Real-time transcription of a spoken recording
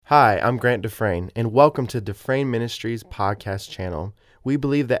Hi, I'm Grant Dufresne, and welcome to Dufresne Ministries podcast channel. We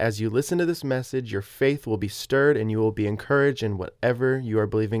believe that as you listen to this message, your faith will be stirred and you will be encouraged in whatever you are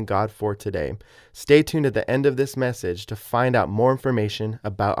believing God for today. Stay tuned at the end of this message to find out more information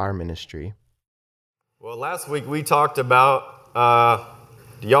about our ministry. Well, last week we talked about,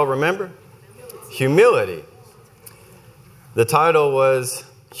 do y'all remember? Humility. The title was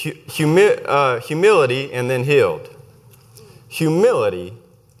Humility and Then Healed. Humility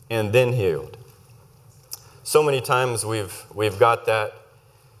and then healed. So many times we've got that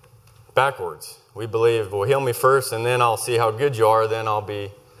backwards. We believe, well, heal me first, and then I'll see how good you are. Then I'll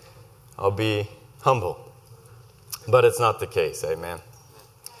be humble. But it's not the case, amen.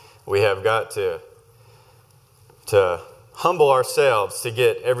 We have got to humble ourselves to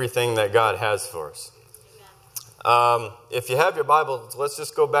get everything that God has for us. If you have your Bible, let's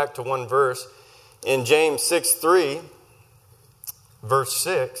just go back to one verse in James 6:3. Verse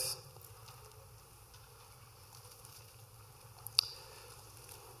 6,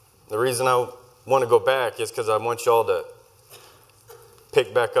 the reason I want to go back is because I want y'all to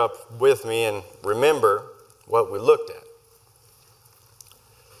pick back up with me and remember what we looked at.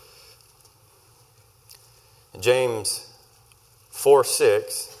 James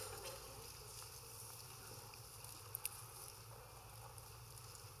 4:6.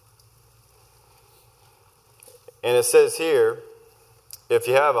 And it says here, if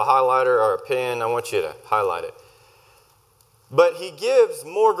you have a highlighter or a pen, I want you to highlight it. But he gives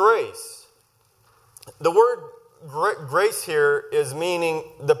more grace. The word grace here is meaning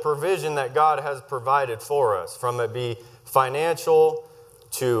the provision that God has provided for us, from it be financial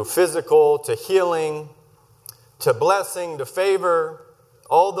to physical to healing to blessing to favor.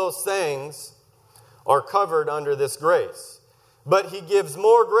 All those things are covered under this grace. But he gives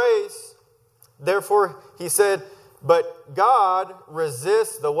more grace. Therefore, he said, but God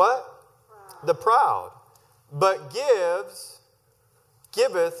resists the what? Proud. The proud. But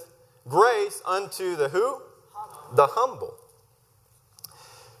giveth grace unto the who? Humble. The humble.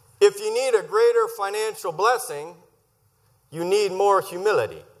 If you need a greater financial blessing, you need more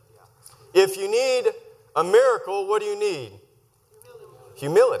humility. If you need a miracle, what do you need?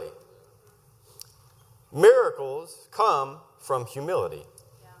 Humility. Miracles come from humility.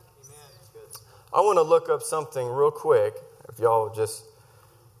 I want to look up something real quick. If y'all just,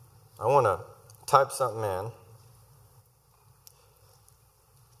 I want to type something in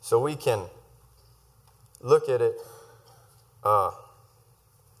so we can look at it. I'm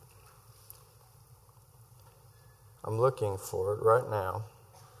looking for it right now.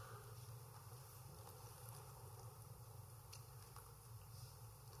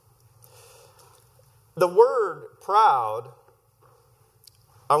 The word proud,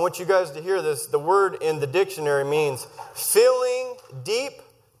 I want you guys to hear this. The word in the dictionary means feeling deep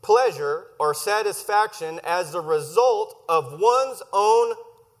pleasure or satisfaction as a result of one's own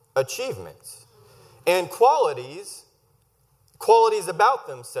achievements and qualities about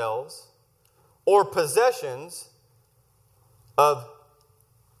themselves or possessions of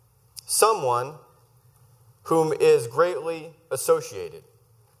someone whom is greatly associated.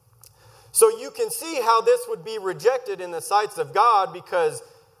 So you can see how this would be rejected in the sights of God, because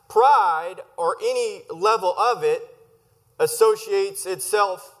pride, or any level of it, associates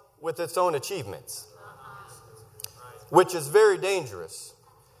itself with its own achievements, which is very dangerous.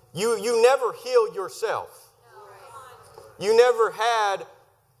 You never healed yourself. You never had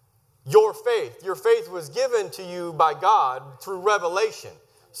your faith. Your faith was given to you by God through revelation.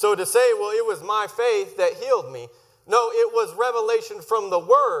 So to say, well, it was my faith that healed me. No, it was revelation from the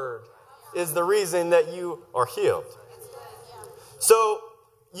Word is the reason that you are healed. So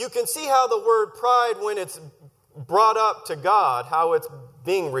you can see how the word pride, when it's brought up to God, how it's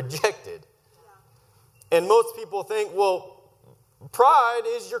being rejected. And most people think, well, pride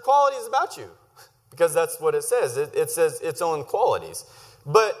is your qualities about you, because that's what it says. It says its own qualities.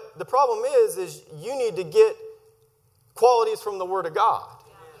 But the problem is you need to get qualities from the Word of God,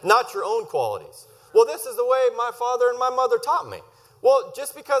 not your own qualities. Well, this is the way my father and my mother taught me. Well,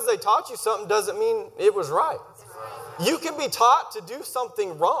 just because they taught you something doesn't mean it was right. You can be taught to do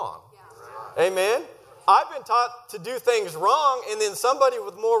something wrong. Amen? I've been taught to do things wrong, and then somebody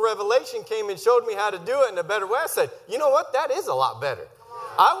with more revelation came and showed me how to do it in a better way. I said, you know what? That is a lot better.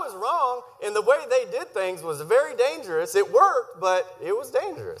 I was wrong, and the way they did things was very dangerous. It worked, but it was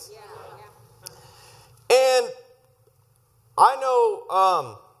dangerous. And I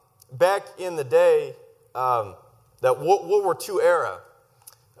know back in the day, that World War II era,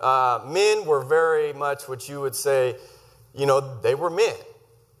 men were very much what you would say, they were men.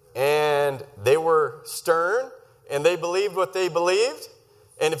 And they were stern, and they believed what they believed,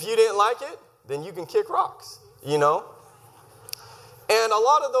 And if you didn't like it, then you can kick rocks, you know. And a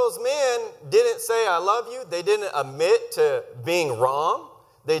lot of those men didn't say, I love you. They didn't admit to being wrong.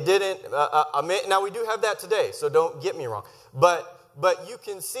 They didn't admit. Now, we do have that today, so don't get me wrong. But you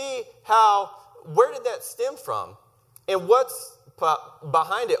can see where did that stem from? And what's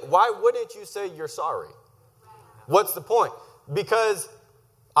behind it? Why wouldn't you say you're sorry? What's the point? Because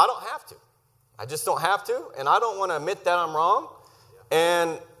I don't have to. I just don't have to. And I don't want to admit that I'm wrong.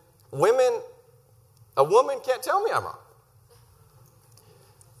 And a woman can't tell me I'm wrong.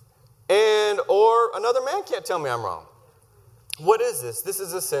 Or another man can't tell me I'm wrong. What is this? This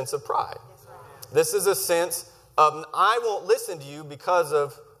is a sense of pride. This is a sense of, I won't listen to you because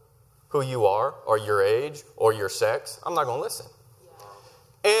of who you are, or your age, or your sex. I'm not going to listen.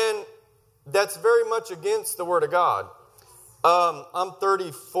 And that's very much against the Word of God. I'm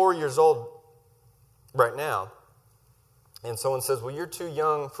 34 years old right now. And someone says, well, you're too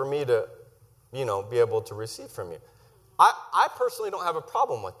young for me to, be able to receive from you. I personally don't have a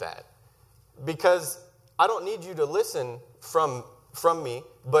problem with that. Because I don't need you to listen from me.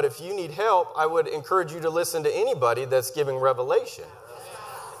 But if you need help, I would encourage you to listen to anybody that's giving revelation.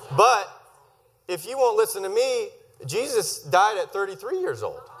 But if you won't listen to me, Jesus died at 33 years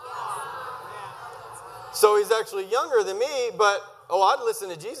old. So he's actually younger than me, but, I'd listen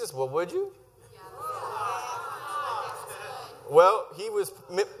to Jesus. Well, would you? Well, he was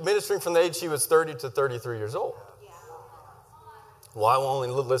ministering from the age he was 30 to 33 years old. Well, I will only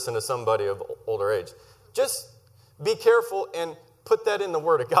listen to somebody of older age. Just be careful and put that in the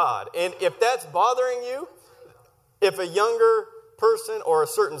Word of God. And if that's bothering you, if a younger person or a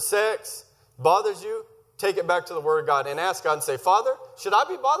certain sex bothers you, take it back to the Word of God and ask God and say, Father, should I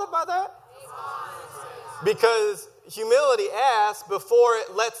be bothered by that? Because humility asks before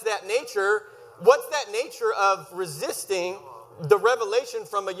it lets that nature, what's that nature of resisting the revelation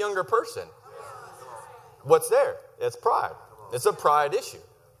from a younger person? What's there? It's pride. It's a pride issue.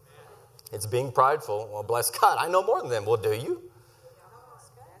 It's being prideful. Well, bless God, I know more than them. Well, do you?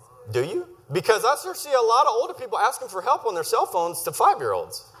 Do you? Because I sure see a lot of older people asking for help on their cell phones to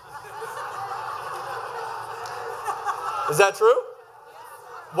 5-year-olds. Is that true?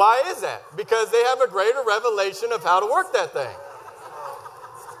 Why is that? Because they have a greater revelation of how to work that thing.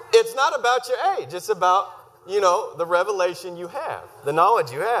 It's not about your age. It's about, the revelation you have, the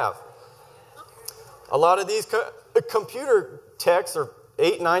knowledge you have. A lot of these computer techs are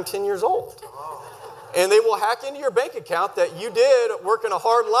 8, 9, 10 years old. And they will hack into your bank account that you did working a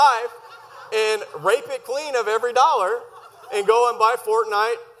hard life and rape it clean of every dollar and go and buy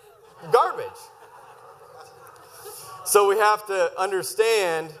Fortnite garbage. So we have to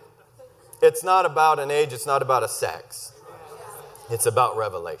understand it's not about an age, it's not about a sex. It's about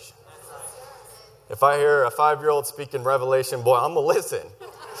revelation. If I hear a 5-year-old speaking revelation, boy, I'm going to listen.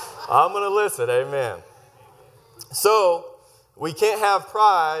 I'm going to listen, amen. So, we can't have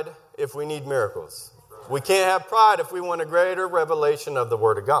pride if we need miracles. We can't have pride if we want a greater revelation of the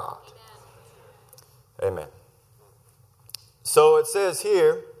Word of God. Amen. So it says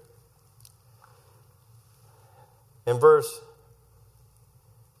here, in verse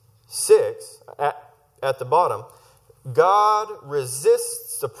 6, at the bottom, God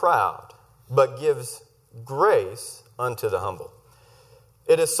resists the proud, but gives grace unto the humble.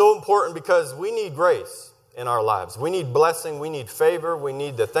 It is so important because we need grace in our lives. We need blessing, we need favor, we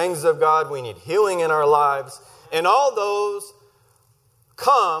need the things of God, we need healing in our lives. And all those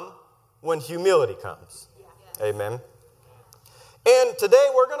come when humility comes. Amen. And today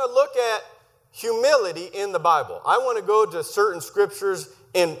we're going to look at humility in the Bible. I want to go to certain scriptures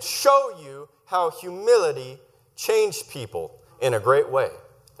and show you how humility changed people in a great way.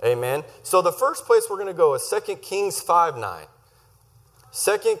 Amen. So the first place we're going to go is 2 Kings 5:9.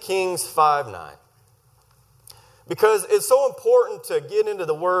 2 Kings 5:9. Because it's so important to get into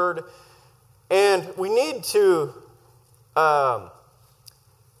the Word, and we need to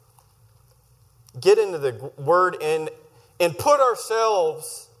get into the Word and put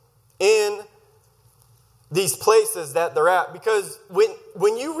ourselves in these places that they're at. Because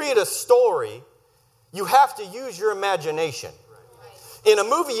when you read a story, you have to use your imagination. In a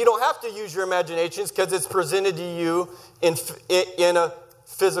movie, you don't have to use your imaginations because it's presented to you in a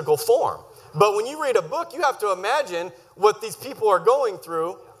physical form. But when you read a book, you have to imagine what these people are going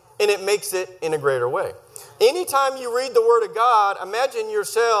through, and it makes it in a greater way. Anytime you read the Word of God, imagine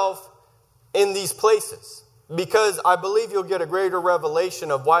yourself in these places, because I believe you'll get a greater revelation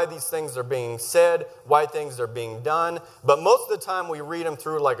of why these things are being said, why things are being done. But most of the time we read them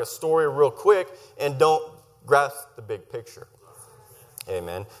through like a story real quick and don't grasp the big picture.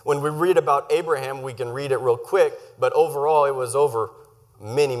 Amen. When we read about Abraham, we can read it real quick, but overall it was over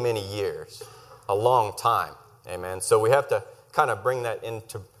many, many years, a long time. Amen. So we have to kind of bring that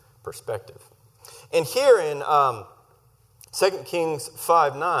into perspective. And here in 2 Kings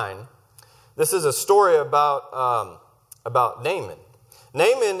 5:9, this is a story about Naaman.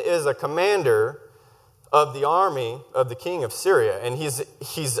 Naaman is a commander of the army of the king of Syria, and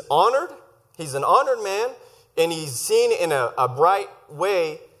he's honored. He's an honored man, and he's seen in a bright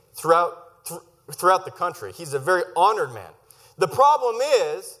way throughout the country. He's a very honored man. The problem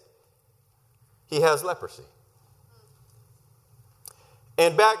is he has leprosy.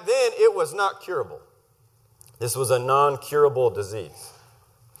 And back then, it was not curable. This was a non-curable disease.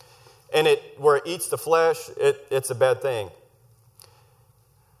 And where it eats the flesh, it's a bad thing.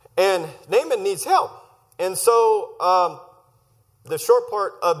 And Naaman needs help. And so the short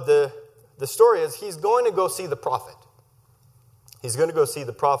part of the story is he's going to go see the prophet. He's going to go see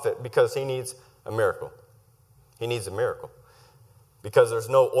the prophet because he needs a miracle. He needs a miracle. Because there's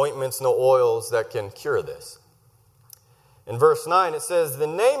no ointments, no oils that can cure this. In verse 9, it says,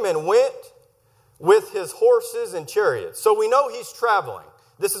 "Then Naaman went with his horses and chariots." So we know he's traveling.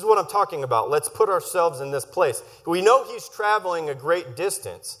 This is what I'm talking about. Let's put ourselves in this place. We know he's traveling a great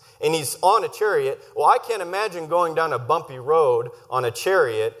distance, and he's on a chariot. Well, I can't imagine going down a bumpy road on a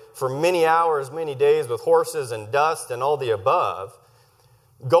chariot for many hours, many days with horses and dust and all the above,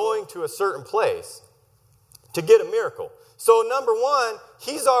 going to a certain place to get a miracle. So number one,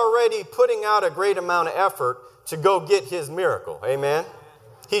 he's already putting out a great amount of effort to go get his miracle. Amen?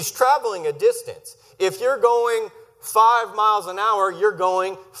 He's traveling a distance. If you're going 5 miles an hour, you're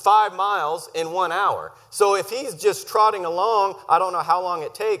going 5 miles in 1 hour. So if he's just trotting along, I don't know how long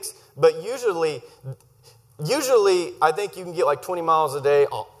it takes, but usually I think you can get like 20 miles a day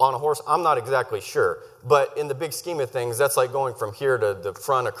on a horse. I'm not exactly sure. But in the big scheme of things, that's like going from here to the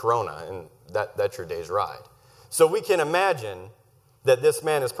front of Corona, and that's your day's ride. So we can imagine that this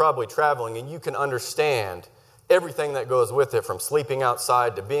man is probably traveling, and you can understand everything that goes with it, from sleeping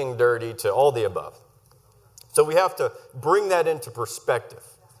outside to being dirty to all the above. So we have to bring that into perspective.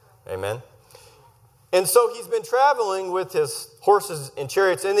 Amen. And so he's been traveling with his horses and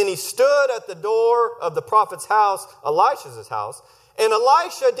chariots, and then he stood at the door of the prophet's house, Elisha's house, and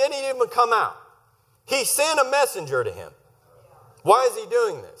Elisha didn't even come out. He sent a messenger to him. Why is he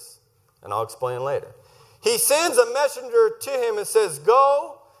doing this? And I'll explain later. He sends a messenger to him and says,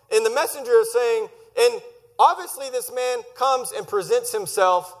 "Go." And the messenger is saying, and obviously this man comes and presents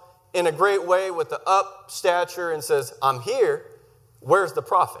himself in a great way with the up stature and says, "I'm here. Where's the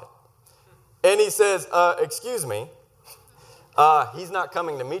prophet?" And he says, "Excuse me, he's not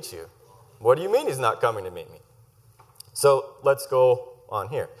coming to meet you." "What do you mean he's not coming to meet me?" So let's go on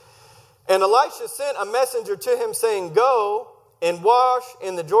here. And Elisha sent a messenger to him saying, "Go and wash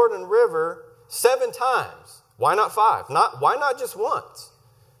in the Jordan River 7 times. Why not 5? Why not just once?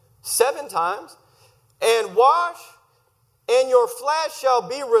 7 times. "And wash, and your flesh shall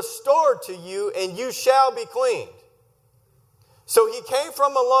be restored to you, and you shall be cleaned." So he came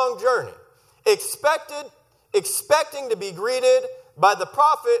from a long journey, expecting to be greeted by the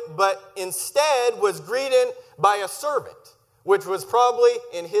prophet, but instead was greeted by a servant, which was probably,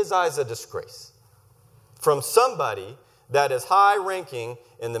 in his eyes, a disgrace. From somebody that is high-ranking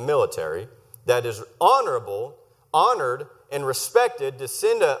in the military, that is honored, and respected, to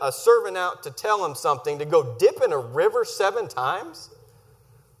send a servant out to tell him something, to go dip in a river 7 times?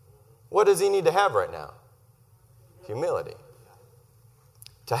 What does he need to have right now? Humility.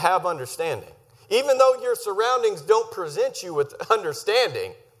 To have understanding. Even though your surroundings don't present you with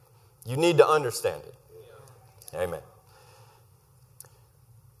understanding, you need to understand it. Amen.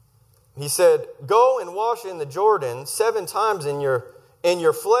 He said, "Go and wash in the Jordan 7 times, and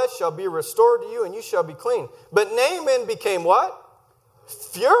your flesh shall be restored to you, and you shall be clean." But Naaman became what?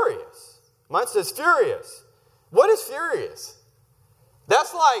 Furious. Mine says furious. What is furious?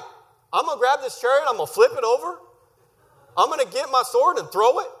 That's like, I'm going to grab this chariot, I'm going to flip it over, I'm going to get my sword and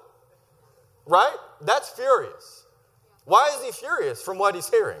throw it. Right? That's furious. Why is he furious? From what he's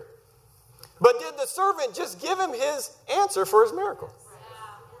hearing. But did the servant just give him his answer for his miracle?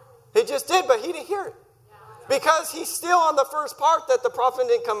 He just did, but he didn't hear it. Because he's still on the first part that the prophet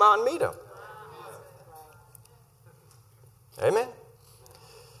didn't come out and meet him. Amen.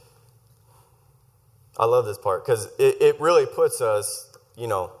 I love this part because it really puts us,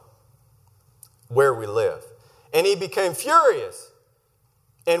 where we live. "And he became furious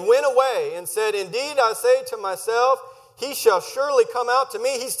and went away and said, 'Indeed, I say to myself, he shall surely come out to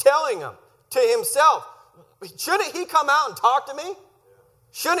me.'" He's telling him to himself, shouldn't he come out and talk to me?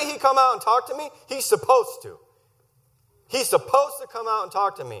 Shouldn't he come out and talk to me? He's supposed to. He's supposed to come out and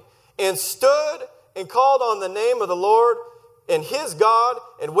talk to me. "And stood and called on the name of the Lord and his God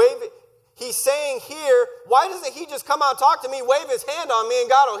and wave it. He's saying here, why doesn't he just come out and talk to me, wave his hand on me, and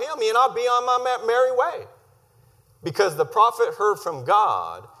God will heal me, and I'll be on my merry way? Because the prophet heard from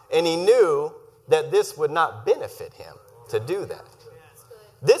God, and he knew that this would not benefit him to do that.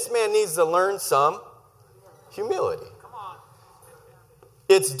 This man needs to learn some humility.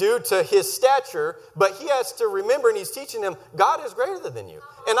 It's due to his stature, but he has to remember, and he's teaching him, God is greater than you.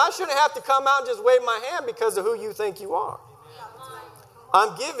 And I shouldn't have to come out and just wave my hand because of who you think you are.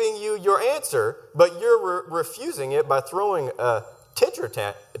 I'm giving you your answer, but you're refusing it by throwing a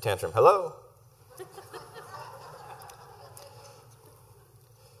tantrum. Hello?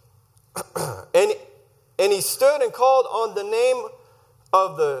 and he stood and called on the name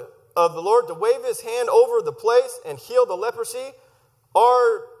of the Lord to wave his hand over the place and heal the leprosy.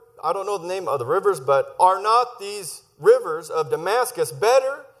 I don't know the name of the rivers, but are not these rivers of Damascus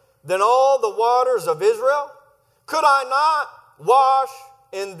better than all the waters of Israel? Could I not wash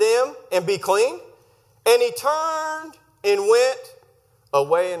in them and be clean? And he turned and went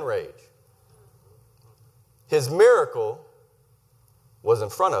away in rage. His miracle was in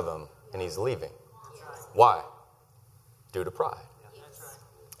front of him, and he's leaving. Why? Due to pride.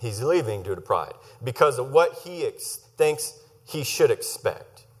 He's leaving due to pride because of what he thinks he should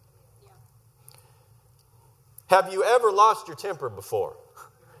expect. Have you ever lost your temper before?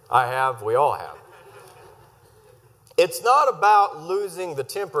 I have. We all have. It's not about losing the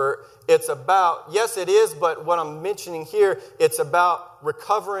temper. It's about, yes, it is, but what I'm mentioning here, it's about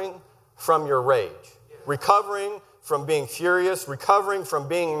recovering from your rage, recovering from being furious, recovering from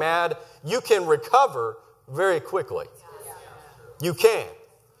being mad. You can recover very quickly. You can.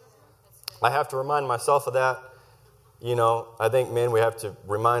 I have to remind myself of that. You know, I think, men, we have to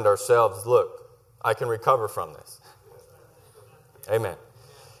remind ourselves, look, I can recover from this. Amen.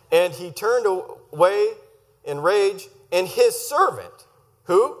 And he turned away in rage, and his servant,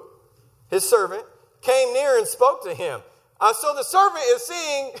 who? His servant, came near and spoke to him. So the servant is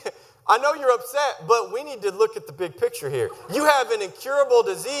seeing, I know you're upset, but we need to look at the big picture here. You have an incurable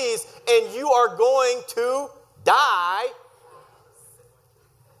disease, and you are going to die.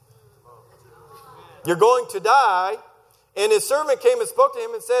 You're going to die. And his servant came and spoke to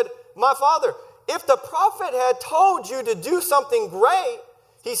him and said, my father, if the prophet had told you to do something great,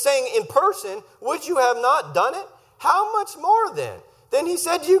 he's saying in person, would you have not done it? How much more then? Then he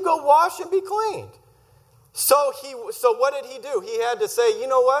said, you go wash and be cleaned. So what did he do? He had to say, you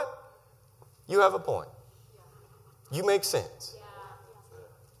know what? You have a point. You make sense.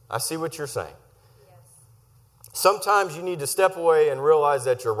 I see what you're saying. Sometimes you need to step away and realize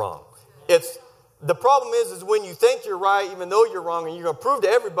that you're wrong. The problem is when you think you're right, even though you're wrong, and you're going to prove to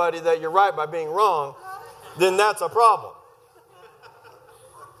everybody that you're right by being wrong, then that's a problem.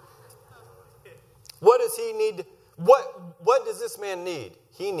 What does he need? What does this man need?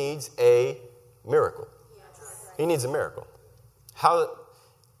 He needs a miracle. He needs a miracle.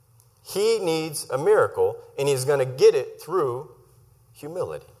 He needs a miracle, and he's going to get it through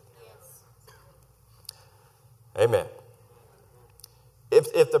humility. Amen.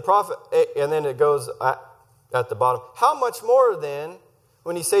 If the prophet, and then it goes at the bottom, how much more then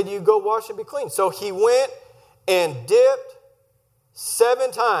when he said to you, go wash and be clean? So he went and dipped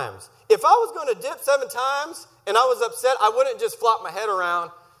 7 times. If I was going to dip 7 times and I was upset, I wouldn't just flop my head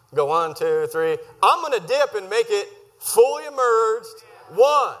around, go 1, 2, 3. I'm going to dip and make it fully immersed.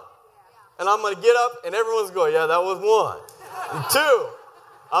 1. And I'm going to get up and everyone's going, yeah, that was 1. 2.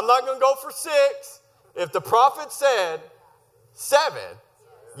 I'm not going to go for 6. If the prophet said 7,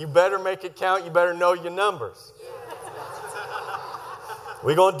 you better make it count. You better know your numbers.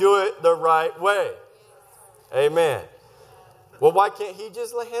 We're going to do it the right way. Amen. Well, why can't he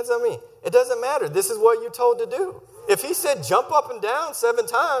just lay hands on me? It doesn't matter. This is what you're told to do. If he said jump up and down 7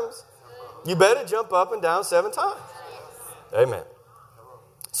 times, you better jump up and down 7 times. Amen.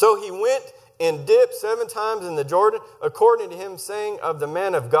 So he went and dipped 7 times in the Jordan, according to him saying of the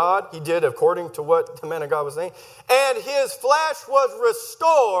man of God. He did according to what the man of God was saying. And his flesh was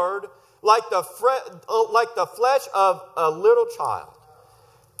restored like the flesh of a little child,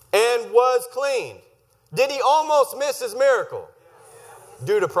 and was clean. Did he almost miss his miracle?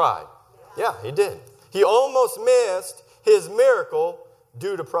 Due to pride. Yeah, he did. He almost missed his miracle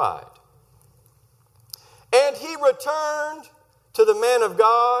due to pride. And he returned to the man of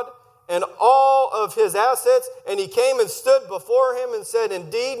God and all of his assets, and he came and stood before him and said,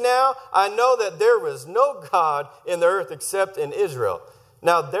 indeed now I know that there was no God in the earth except in Israel.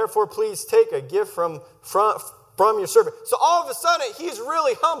 Now therefore please take a gift from your servant. So all of a sudden he's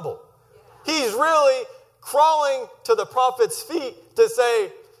really humble. He's really crawling to the prophet's feet to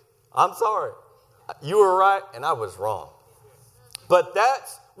say, I'm sorry. You were right and I was wrong. But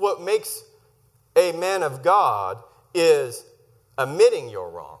that's what makes a man of God, is admitting you're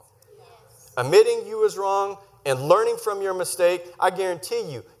wrong. Admitting you was wrong and learning from your mistake. I guarantee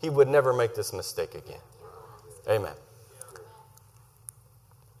you, he would never make this mistake again. Amen.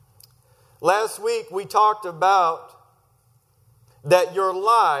 Last week, we talked about that your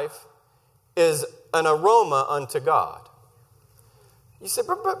life is an aroma unto God. You say,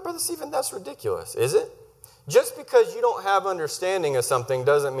 Brother Stephen, that's ridiculous, is it? Just because you don't have understanding of something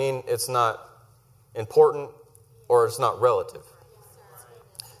doesn't mean it's not important or it's not relative.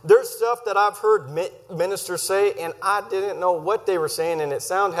 There's stuff that I've heard ministers say, and I didn't know what they were saying, and it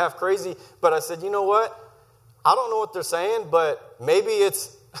sounded half crazy, but I said, you know what? I don't know what they're saying, but maybe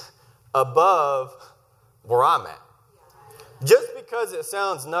it's above where I'm at. Just because it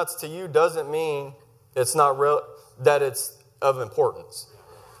sounds nuts to you doesn't mean it's not real, that it's of importance.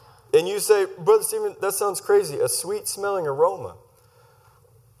 And you say, Brother Stephen, that sounds crazy. A sweet smelling aroma.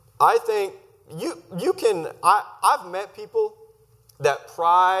 I think you can, I've met people that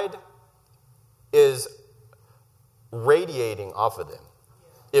pride is radiating off of them.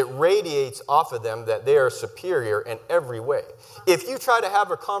 It radiates off of them that they are superior in every way. If you try to have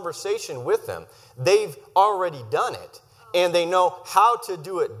a conversation with them, they've already done it, and they know how to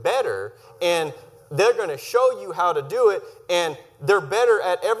do it better, and they're going to show you how to do it, and they're better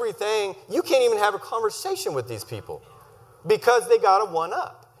at everything. You can't even have a conversation with these people because they got a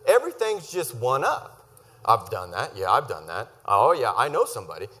one-up. Everything's just one-up. I've done that. Yeah, I've done that. Oh, yeah, I know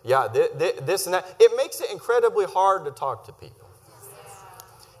somebody. Yeah, this and that. It makes it incredibly hard to talk to people.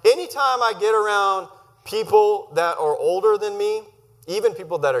 Anytime I get around people that are older than me, even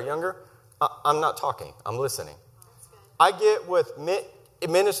people that are younger, I'm not talking. I'm listening. I get with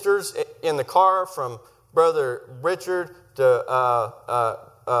ministers in the car, from Brother Richard to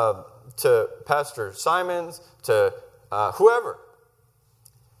Pastor Simons to whoever.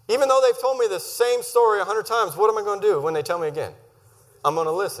 Even though they've told me the same story 100 times, what am I going to do when they tell me again? I'm going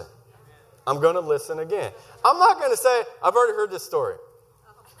to listen. I'm going to listen again. I'm not going to say, I've already heard this story.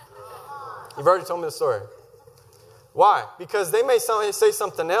 You've already told me the story. Why? Because they may say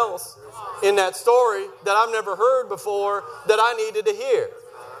something else in that story that I've never heard before that I needed to hear.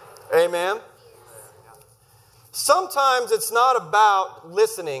 Amen. Sometimes it's not about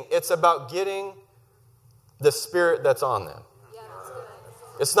listening. It's about getting the spirit that's on them.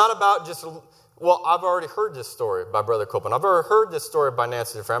 It's not about just, well, I've already heard this story by Brother Copeland. I've already heard this story by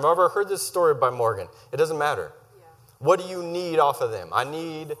Nancy DeFram. I've already heard this story by Morgan. It doesn't matter. What do you need off of them? I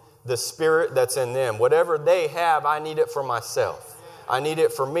need the spirit that's in them. Whatever they have, I need it for myself. I need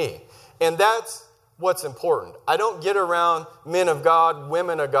it for me. And that's what's important. I don't get around men of God,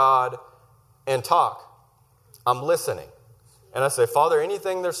 women of God, and talk. I'm listening. And I say, Father,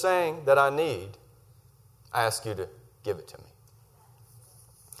 anything they're saying that I need, I ask you to give it to me.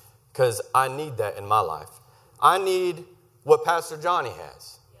 Because I need that in my life. I need what Pastor Johnny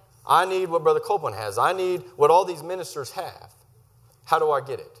has. I need what Brother Copeland has. I need what all these ministers have. How do I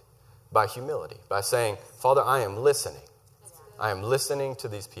get it? By humility. By saying, Father, I am listening. I am listening to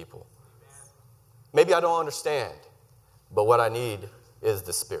these people. Maybe I don't understand, but what I need is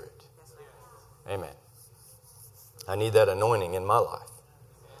the Spirit. Amen. I need that anointing in my life.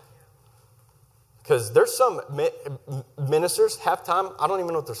 Because there's some ministers, half time, I don't even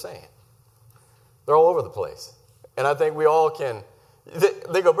know what they're saying. They're all over the place. And I think we all can.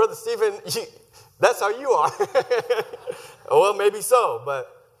 They go, Brother Stephen, that's how you are. Well, maybe so.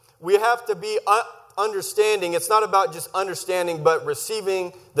 But we have to be understanding. It's not about just understanding, but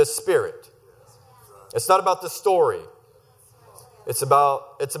receiving the Spirit. It's not about the story. It's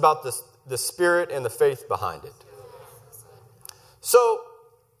about the Spirit and the faith behind it. So,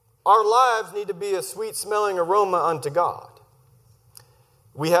 our lives need to be a sweet-smelling aroma unto God.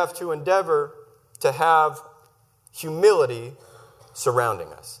 We have to endeavor to have humility surrounding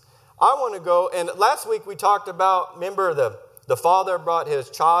us. I want to go, and last week we talked about, remember the father brought his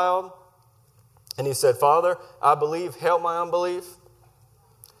child, and he said, Father, I believe, help my unbelief.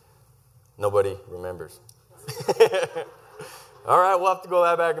 Nobody remembers. All right, we'll have to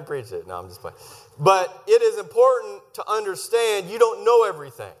go back and preach it. No, I'm just playing. But it is important to understand you don't know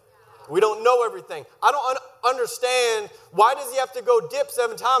everything. We don't know everything. I don't understand, why does he have to go dip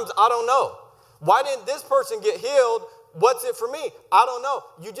 7 times? I don't know. Why didn't this person get healed? What's it for me? I don't know.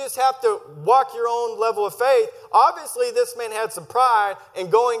 You just have to walk your own level of faith. Obviously, this man had some pride, and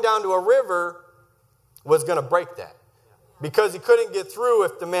going down to a river was going to break that. Because he couldn't get through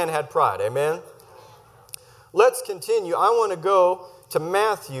if the man had pride. Amen? Let's continue. I want to go to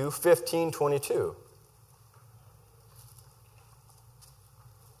Matthew 15:22.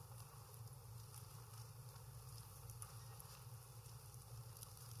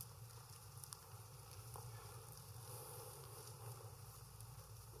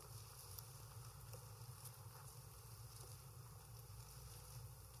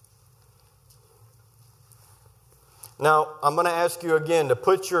 Now, I'm going to ask you again to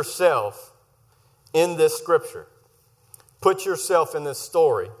put yourself in this scripture. Put yourself in this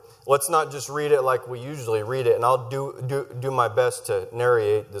story. Let's not just read it like we usually read it, and I'll do my best to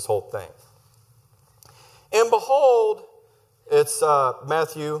narrate this whole thing. And behold, it's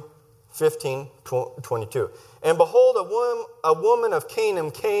Matthew 15:22. And behold, a woman of Canaan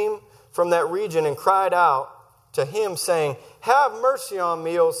came from that region and cried out to him, saying, "Have mercy on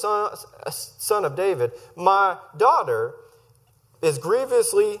me, O son of David. My daughter is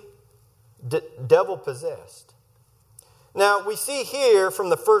grievously devil-possessed." Now, we see here from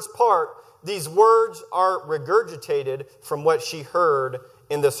the first part, these words are regurgitated from what she heard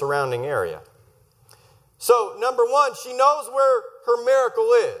in the surrounding area. So, number one, she knows where her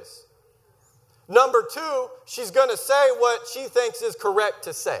miracle is. Number two, she's going to say what she thinks is correct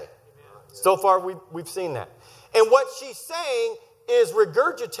to say. So far, we've seen that. And what she's saying is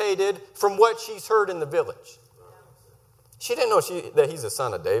regurgitated from what she's heard in the village. She didn't know that he's the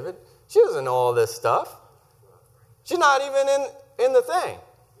son of David. She doesn't know all this stuff. She's not even in the thing.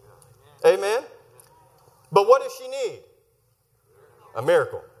 Amen? But what does she need? A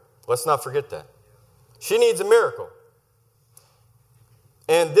miracle. Let's not forget that. She needs a miracle.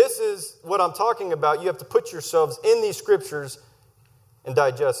 And this is what I'm talking about. You have to put yourselves in these scriptures and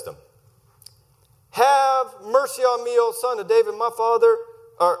digest them. Have mercy on me, O son of David.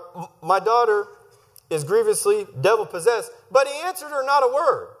 My daughter is grievously devil-possessed. But he answered her not a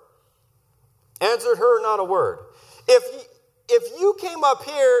word. Answered her not a word. If you came up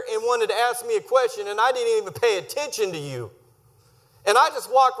here and wanted to ask me a question and I didn't even pay attention to you, and I just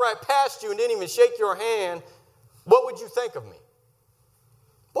walked right past you and didn't even shake your hand, what would you think of me?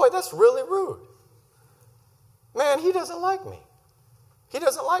 Boy, that's really rude. Man, he doesn't like me. He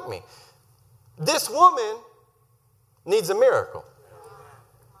doesn't like me. This woman needs a miracle.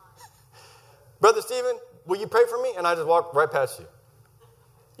 Brother Stephen, will you pray for me? And I just walked right past you.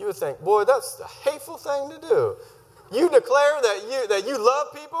 You would think, boy, that's a hateful thing to do. You declare that you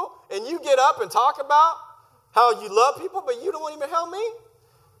love people, and you get up and talk about how you love people, but you don't even help me?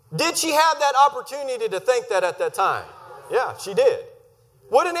 Did she have that opportunity to think that at that time? Yeah, she did.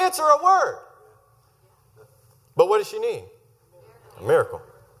 Wouldn't answer a word. But what does she need? A miracle.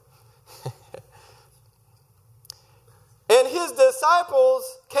 And his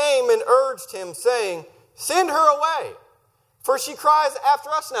disciples came and urged him, saying, "Send her away, for she cries after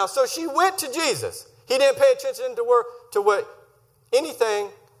us now." So she went to Jesus. He didn't pay attention to what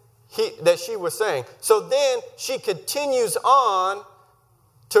anything that she was saying. So then she continues on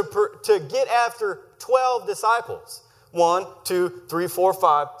to get after 12 disciples. 1, 2, 3, 4,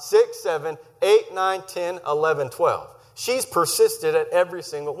 5, 6, 7, 8, 9, 10, 11, 12. She's persisted at every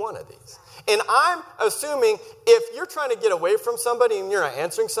single one of these. And I'm assuming if you're trying to get away from somebody and you're not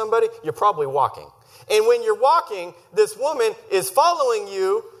answering somebody, you're probably walking. And when you're walking, this woman is following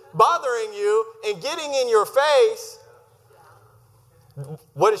you, bothering you, and getting in your face.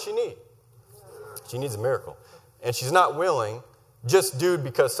 What does she need? She needs a miracle. And she's not willing just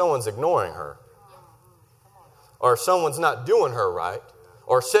because someone's ignoring her, or someone's not doing her right,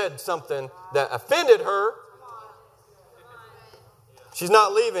 or said something that offended her. She's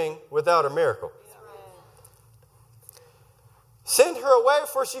not leaving without a miracle. "Send her away,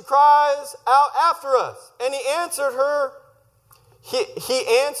 for she cries out after us." And he answered her.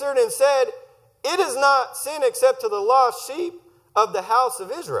 He answered and said, "It is not sin except to the lost sheep of the house of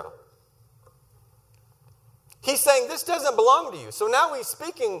Israel." He's saying this doesn't belong to you. So now he's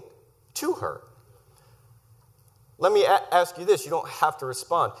speaking to her. Let me ask you this. You don't have to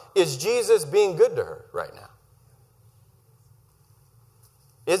respond. Is Jesus being good to her right now?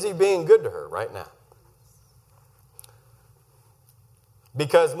 Is he being good to her right now?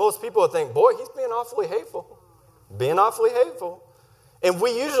 Because most people would think, boy, he's being awfully hateful. Being awfully hateful. And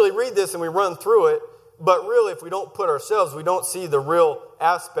we usually read this and we run through it, but really if we don't put ourselves, we don't see the real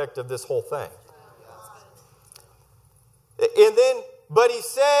aspect of this whole thing. And then, but he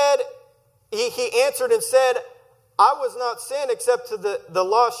said, he answered and said, "I was not sent except to the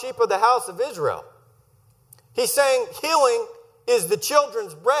lost sheep of the house of Israel." He's saying healing is the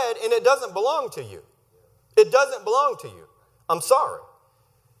children's bread and it doesn't belong to you. It doesn't belong to you. I'm sorry.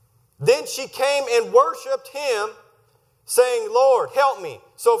 Then she came and worshiped him, saying, "Lord, help me."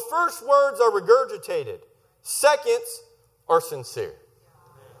 So first words are regurgitated. Seconds are sincere.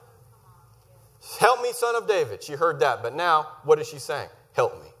 "Help me, son of David." She heard that, but now what is she saying?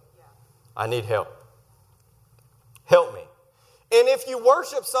 Help me. I need help. Help me. And if you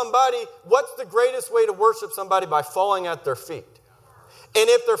worship somebody, what's the greatest way to worship somebody? By falling at their feet. And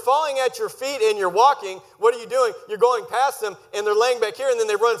if they're falling at your feet and you're walking, what are you doing? You're going past them and they're laying back here and then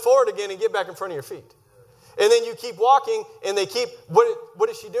they run forward again and get back in front of your feet. And then you keep walking, and they keep, what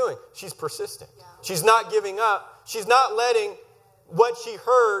is she doing? She's persistent. Yeah. She's not giving up. She's not letting what she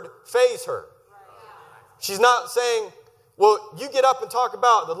heard faze her. She's not saying, well, you get up and talk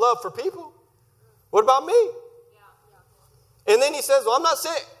about the love for people. What about me? And then he says, well, I'm not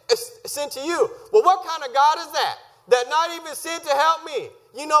sent to you. Well, what kind of God is that? That not even sent to help me?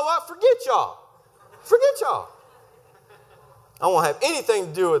 You know what? Forget y'all. Forget y'all. I won't have anything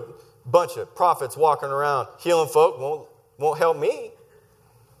to do with a bunch of prophets walking around healing folk. Won't help me.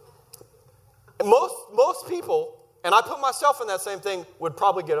 And most people, and I put myself in that same thing, would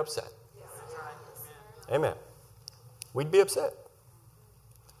probably get upset. Amen. We'd be upset.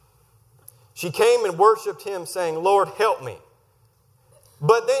 She came and worshiped him, saying, Lord, help me.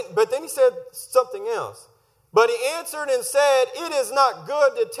 But then he said something else. But he answered and said, it is not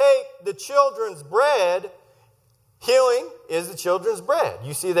good to take the children's bread. Healing is the children's bread.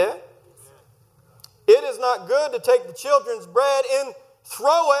 You see that? It is not good to take the children's bread and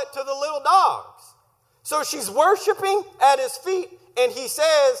throw it to the little dogs. So she's worshiping at his feet, and he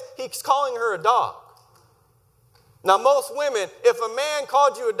says he's calling her a dog. Now, most women, if a man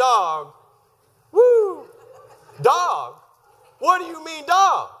called you a dog, woo, dog, what do you mean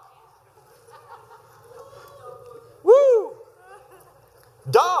dog? Woo,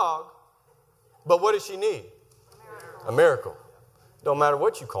 dog, but what does she need? A miracle. Don't matter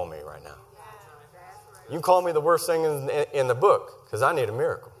what you call me right now. You call me the worst thing in the book, because I need a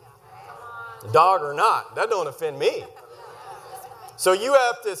miracle. Dog or not, that don't offend me. So you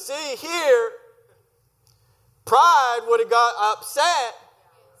have to see here, pride would have got upset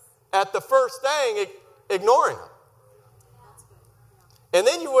at the first thing, ignoring him. And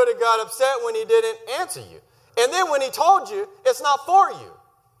then you would have got upset when he didn't answer you. And then when he told you, it's not for you.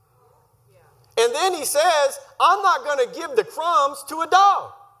 And then he says, I'm not going to give the crumbs to a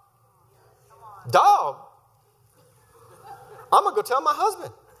dog. Dog? I'm going to go tell my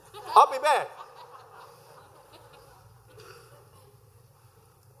husband. I'll be back.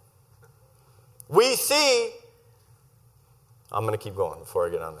 We see, I'm going to keep going before I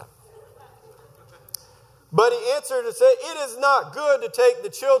get on that. But he answered and said, it is not good to take the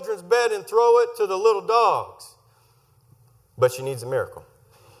children's bread and throw it to the little dogs. But she needs a miracle.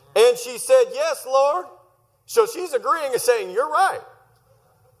 And she said, yes, Lord. So she's agreeing and saying, you're right.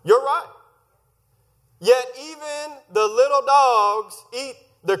 You're right. Yet even the little dogs eat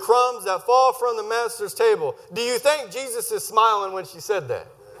the crumbs that fall from the master's table. Do you think Jesus is smiling when she said that?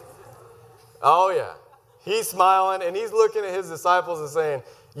 Oh, yeah. He's smiling, and he's looking at his disciples and saying,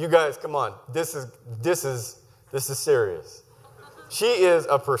 you guys, come on. This is serious. She is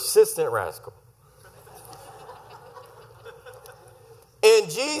a persistent rascal. And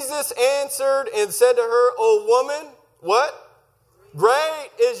Jesus answered and said to her, O woman, what? Great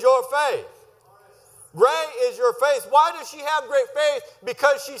is your faith. Great is your faith. Why does she have great faith?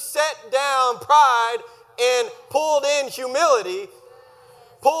 Because she set down pride and pulled in humility.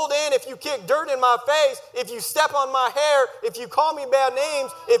 Pulled in, if you kick dirt in my face, if you step on my hair, if you call me bad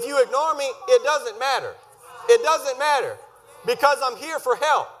names, if you ignore me, it doesn't matter. It doesn't matter. Because I'm here for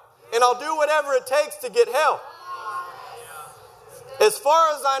help. And I'll do whatever it takes to get help. As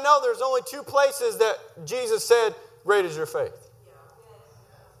far as I know, there's only two places that Jesus said, great is your faith.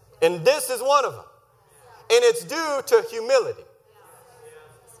 And this is one of them. And it's due to humility.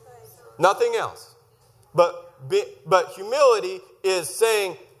 Nothing else. But humility is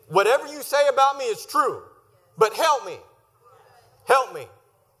saying, whatever you say about me is true. But help me. Help me.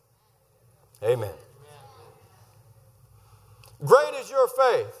 Amen. Great is your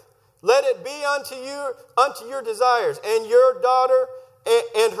faith. Let it be unto your desires. And your daughter,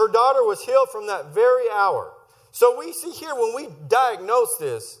 and her daughter was healed from that very hour. So we see here, when we diagnose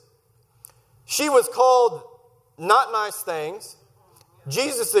this, she was called not nice things.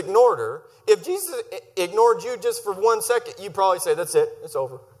 Jesus ignored her. If Jesus ignored you just for 1 second, you'd probably say, that's it, it's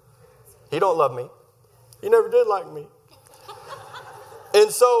over. He don't love me. He never did like me.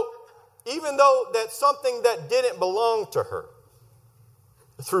 And so, even though that's something that didn't belong to her,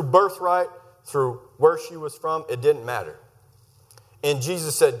 through birthright, through where she was from, it didn't matter. And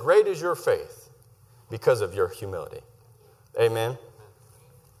Jesus said, great is your faith because of your humility. Amen.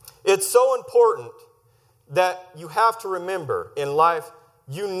 It's so important that you have to remember in life,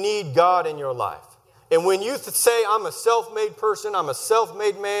 you need God in your life. And when you say, I'm a self-made person, I'm a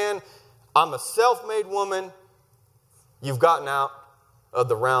self-made man, I'm a self-made woman, you've gotten out of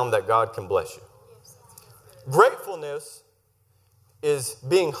the realm that God can bless you. Gratefulness is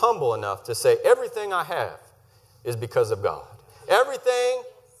being humble enough to say, everything I have is because of God. Everything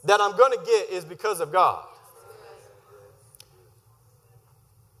that I'm going to get is because of God.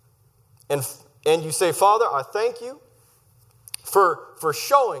 And you say, Father, I thank you for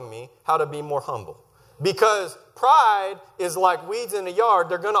showing me how to be more humble. Because pride is like weeds in the yard.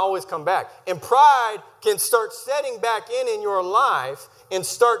 They're going to always come back. And pride can start setting back in your life and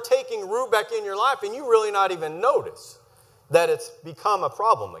start taking root back in your life, and you really not even notice that it's become a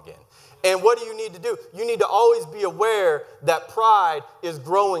problem again. And what do you need to do? You need to always be aware that pride is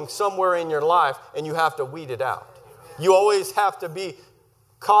growing somewhere in your life, and you have to weed it out. You always have to be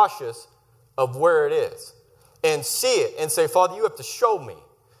cautious of where it is and see it and say, Father, you have to show me.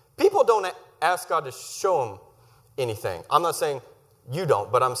 People don't ask God to show them anything. I'm not saying you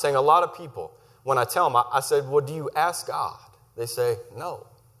don't, but I'm saying a lot of people, when I tell them, I said, well, do you ask God? They say, no.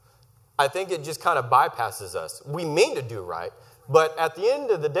 I think it just kind of bypasses us. We mean to do right, but at the end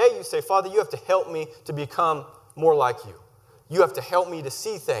of the day, you say, Father, you have to help me to become more like you. You have to help me to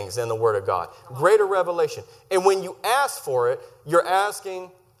see things in the Word of God. Greater revelation. And when you ask for it, you're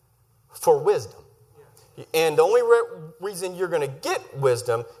asking for wisdom. And the only reason you're going to get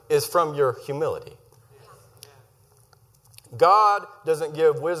wisdom is from your humility. God doesn't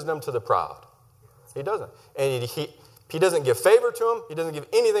give wisdom to the proud. He doesn't. And he doesn't give favor to them. He doesn't give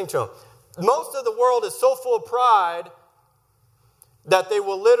anything to them. Most of the world is so full of pride that they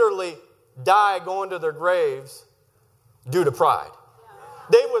will literally die going to their graves due to pride.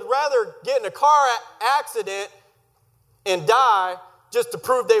 They would rather get in a car accident and die just to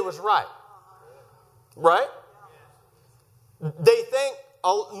prove they was right. Right? They think,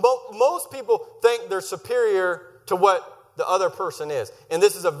 most people think they're superior to what the other person is. And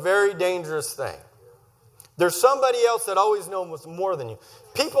this is a very dangerous thing. There's somebody else that always knows more than you.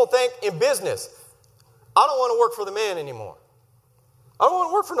 People think in business, I don't want to work for the man anymore. I don't want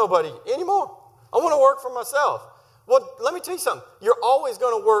to work for nobody anymore. I want to work for myself. Well, let me tell you something. You're always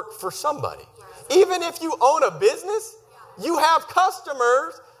going to work for somebody. Even if you own a business, you have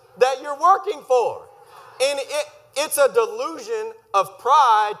customers that you're working for. And it's a delusion of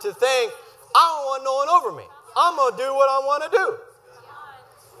pride to think, I don't want no one over me. I'm going to do what I want to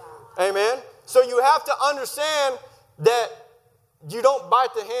do. Amen. So you have to understand that you don't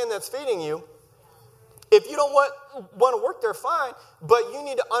bite the hand that's feeding you. If you don't want to work there, fine. But you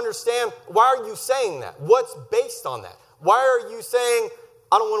need to understand, why are you saying that? What's based on that? Why are you saying,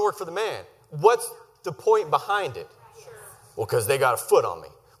 I don't want to work for the man? What's the point behind it? Well, because they got a foot on me.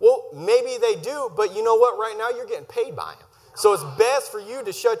 Well, maybe they do, but you know what? Right now, you're getting paid by them. So it's best for you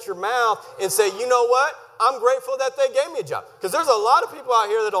to shut your mouth and say, you know what? I'm grateful that they gave me a job. Because there's a lot of people out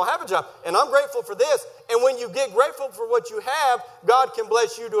here that don't have a job, and I'm grateful for this. And when you get grateful for what you have, God can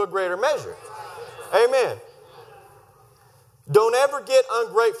bless you to a greater measure. Amen. Don't ever get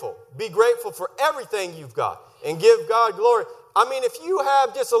ungrateful. Be grateful for everything you've got and give God glory. I mean, if you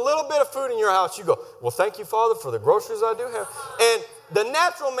have just a little bit of food in your house, you go, well, thank you, Father, for the groceries I do have. And the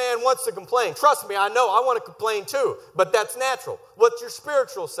natural man wants to complain. Trust me, I know I want to complain too, but that's natural. What's your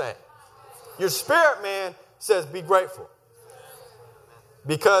spiritual saying? Your spirit man says be grateful.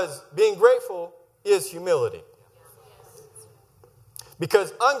 Because being grateful is humility.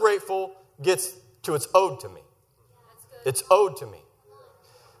 Because ungrateful gets to it's owed to me. It's owed to me.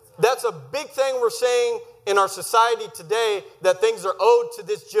 That's a big thing we're saying in our society today, that things are owed to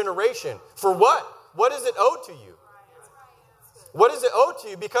this generation. For what? What is it owed to you? What is it owed to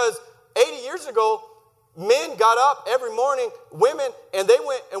you? Because 80 years ago, men got up every morning, women, and they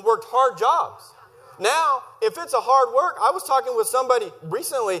went and worked hard jobs. Now, if it's a hard work, I was talking with somebody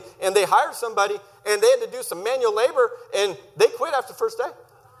recently, and they hired somebody, and they had to do some manual labor, and they quit after the first day.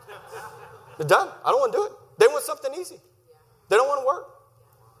 They're done. I don't want to do it. They want something easy. They don't want to work.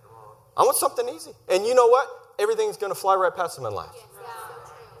 I want something easy. And you know what? Everything's going to fly right past them in life.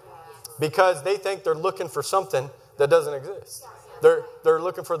 Because they think they're looking for something that doesn't exist. They're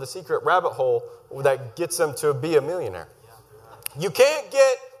looking for the secret rabbit hole that gets them to be a millionaire. You can't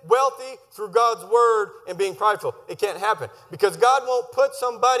get wealthy through God's word and being prideful. It can't happen. Because God won't put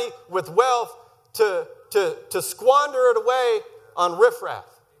somebody with wealth to squander it away on riffraff.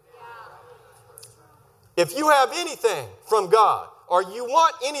 If you have anything from God, or you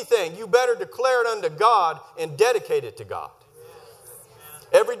want anything, you better declare it unto God and dedicate it to God.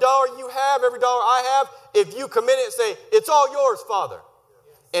 Every dollar you have, every dollar I have, if you commit it and say, it's all yours, Father.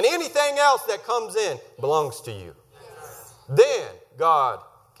 And anything else that comes in belongs to you. Then God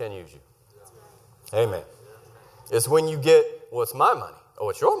can use you. Amen. It's when you get, well, it's my money. Oh,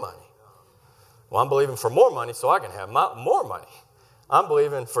 it's your money. Well, I'm believing for more money so I can have more money. I'm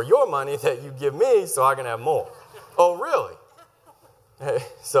believing for your money that you give me so I can have more. Oh, really?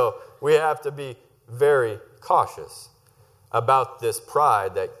 So we have to be very cautious about this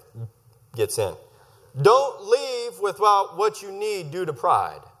pride that gets in. Don't leave without what you need due to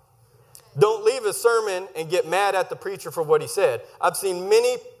pride. Don't leave a sermon and get mad at the preacher for what he said. I've seen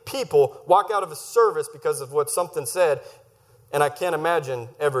many people walk out of a service because of what something said, and I can't imagine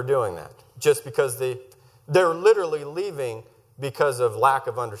ever doing that. Just because they're literally leaving because of lack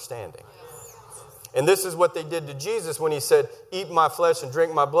of understanding. And this is what they did to Jesus when he said, eat my flesh and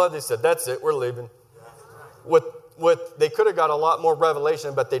drink my blood. They said, that's it, we're leaving. They could have got a lot more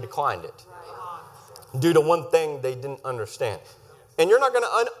revelation, but they declined it. Due to one thing they didn't understand. And you're not going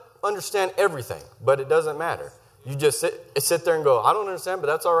to understand everything, but it doesn't matter. You just sit there and go, I don't understand, but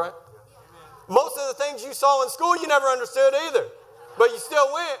that's all right. Most of the things you saw in school, you never understood either, but you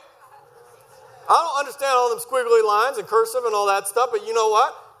still went. I don't understand all them squiggly lines and cursive and all that stuff, but you know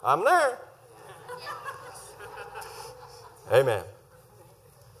what? I'm there. Amen.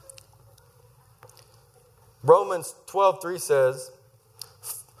 Romans 12:3 says,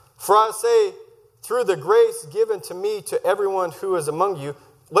 for I say, through the grace given to me to everyone who is among you.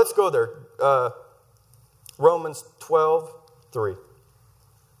 Let's go there. Romans 12:3.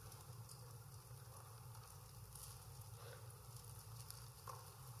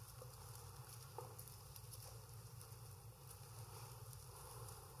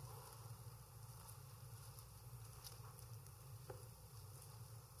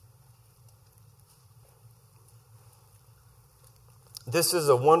 This is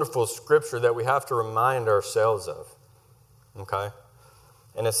a wonderful scripture that we have to remind ourselves of. Okay?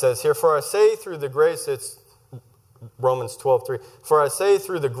 And it says here, for I say through the grace, it's Romans 12:3. For I say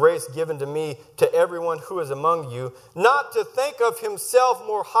through the grace given to me to everyone who is among you, not to think of himself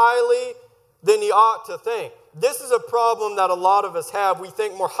more highly than he ought to think. This is a problem that a lot of us have. We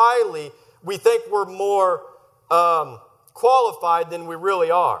think more highly. We think we're more qualified than we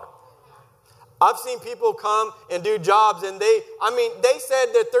really are. I've seen people come and do jobs and they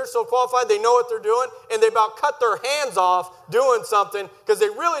said that they're so qualified, they know what they're doing, and they about cut their hands off doing something because they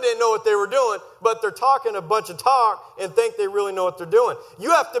really didn't know what they were doing, but they're talking a bunch of talk and think they really know what they're doing.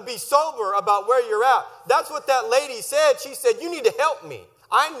 You have to be sober about where you're at. That's what that lady said. She said, you need to help me.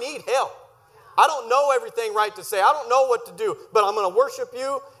 I need help. I don't know everything right to say. I don't know what to do, but I'm going to worship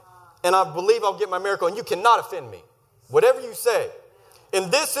you, and I believe I'll get my miracle, and you cannot offend me. Whatever you say.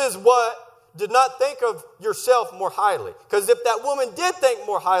 And this is what did not think of yourself more highly. Because if that woman did think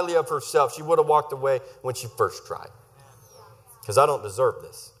more highly of herself, she would have walked away when she first tried. Because I don't deserve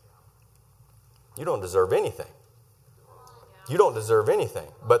this. You don't deserve anything. You don't deserve anything.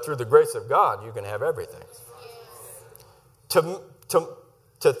 But through the grace of God, you can have everything.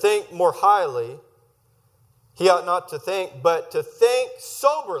 To think more highly, he ought not to think, but to think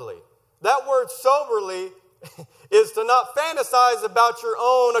soberly. That word soberly is to not fantasize about your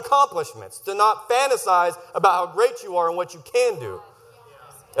own accomplishments, to not fantasize about how great you are and what you can do.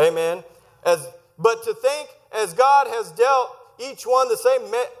 Amen. But to think as God has dealt each one the same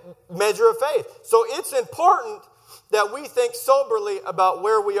measure of faith. So it's important that we think soberly about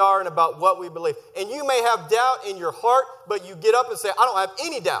where we are and about what we believe. And you may have doubt in your heart, but you get up and say, I don't have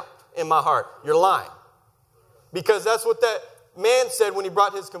any doubt in my heart. You're lying. Because that's what that man said when he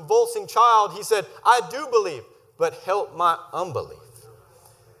brought his convulsing child. He said, I do believe, but help my unbelief.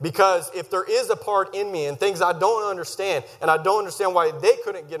 Because if there is a part in me and things I don't understand, and I don't understand why they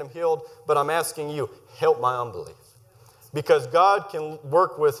couldn't get him healed, but I'm asking you, help my unbelief. Because God can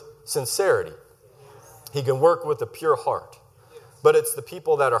work with sincerity. He can work with a pure heart. But it's the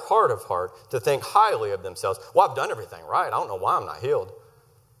people that are hard of heart to think highly of themselves. Well, I've done everything right. I don't know why I'm not healed.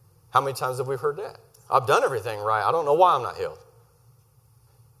 How many times have we heard that? I've done everything right. I don't know why I'm not healed.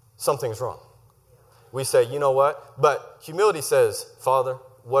 Something's wrong. We say, you know what? But humility says, Father,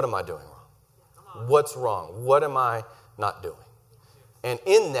 what am I doing wrong? What's wrong? What am I not doing? And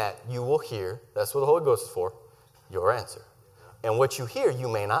in that, you will hear, that's what the Holy Ghost is for, your answer. And what you hear, you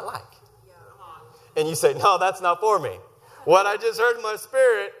may not like. And you say, no, that's not for me. What I just heard in my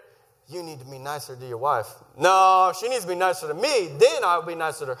spirit, you need to be nicer to your wife. No, she needs to be nicer to me. Then I'll be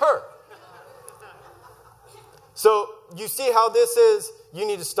nicer to her. So you see how this is? You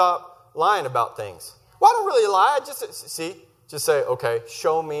need to stop lying about things. Well, I don't really lie. I just say, okay,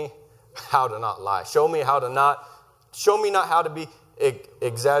 show me how to not lie. Show me not how to be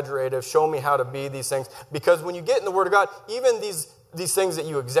exaggerative. Show me how to be these things. Because when you get in the Word of God, even these things that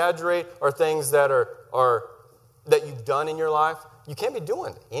you exaggerate are things that are that you've done in your life, you can't be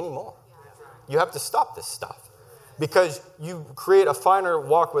doing anymore. You have to stop this stuff. Because you create a finer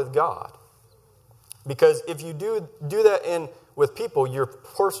walk with God. Because if you do that with people, you're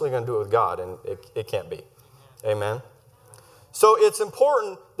personally going to do it with God, and it can't be. Amen? So it's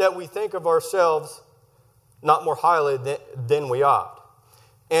important that we think of ourselves not more highly than we ought.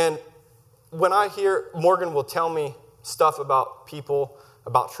 And when I hear, Morgan will tell me stuff about people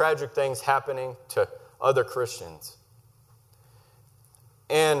about tragic things happening to other Christians.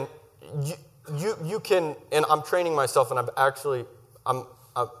 And you can, and I'm training myself, and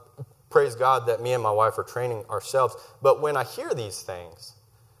I praise God that me and my wife are training ourselves. But when I hear these things,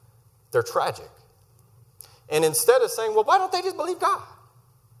 they're tragic. And instead of saying, well, why don't they just believe God?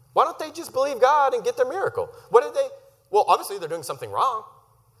 Why don't they just believe God and get their miracle? Well, obviously they're doing something wrong.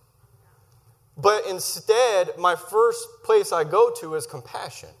 But instead, my first place I go to is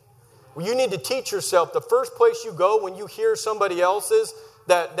compassion. You need to teach yourself, the first place you go when you hear somebody else's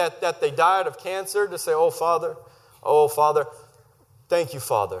that they died of cancer, to say, oh, Father, thank you,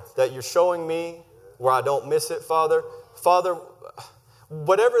 Father, that you're showing me where I don't miss it, Father. Father,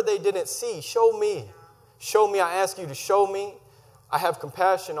 whatever they didn't see, show me. Show me. I ask you to show me. I have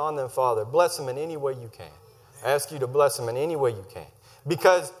compassion on them, Father. Bless them in any way you can. I ask you to bless them in any way you can.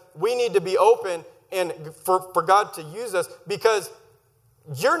 Because we need to be open and for God to use us, because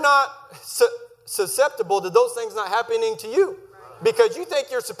you're not susceptible to those things not happening to you. Because you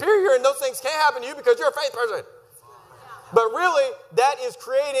think you're superior and those things can't happen to you because you're a faith person. But really, that is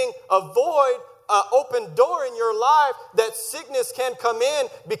creating a void, an open door in your life that sickness can come in,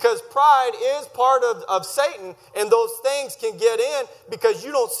 because pride is part of Satan, and those things can get in because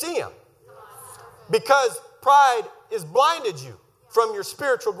you don't see them. Because pride has blinded you from your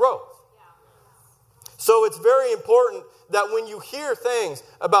spiritual growth. So it's very important that when you hear things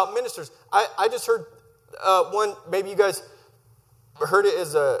about ministers, I just heard one, maybe you guys heard it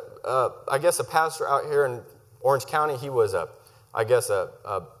as I guess a pastor out here in Orange County. He was a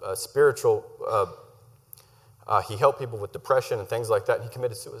spiritual, he helped people with depression and things like that, and he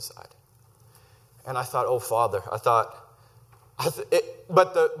committed suicide. And I thought, oh, Father,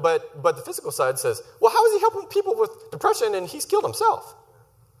 but the physical side says, well, how is he helping people with depression and he's killed himself?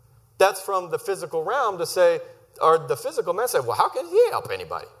 That's from the physical realm to say, or the physical man said, well, how can he help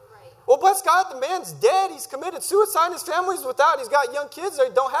anybody? Right. Well, bless God, the man's dead. He's committed suicide. His family's without. He's got young kids. They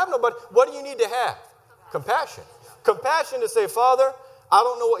don't have nobody. What do you need to have? Compassion. Compassion to say, Father, I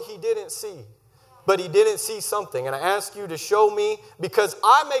don't know what he didn't see, but he didn't see something. And I ask you to show me, because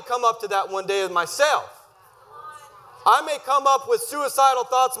I may come up to that one day as myself. I may come up with suicidal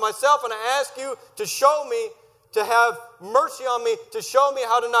thoughts myself, and I ask you to show me, to have mercy on me, to show me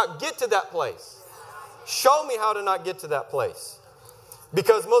how to not get to that place. Show me how to not get to that place.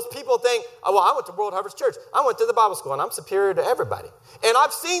 Because most people think, oh, well, I went to World Harvest Church. I went to the Bible school, and I'm superior to everybody. And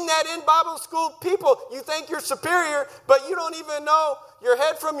I've seen that in Bible school people. You think you're superior, but you don't even know your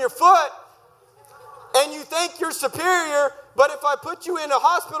head from your foot. And you think you're superior, but if I put you in a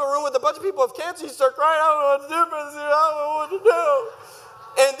hospital room with a bunch of people with cancer, you start crying, I don't know what to do, I don't know what to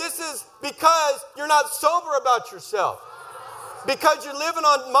do. And this is because you're not sober about yourself. Because you're living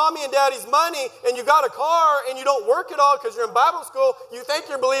on mommy and daddy's money, and you got a car, and you don't work at all because you're in Bible school. You think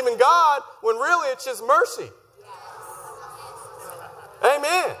you're believing God, when really it's just mercy.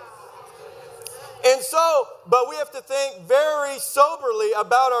 Amen. And so, but we have to think very soberly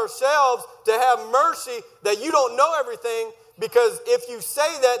about ourselves to have mercy that you don't know everything, because if you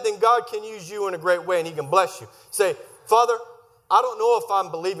say that, then God can use you in a great way and he can bless you. Say, Father, I don't know if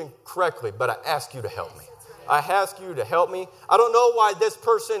I'm believing correctly, but I ask you to help me. I ask you to help me. I don't know why this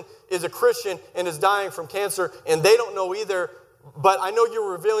person is a Christian and is dying from cancer, and they don't know either, but I know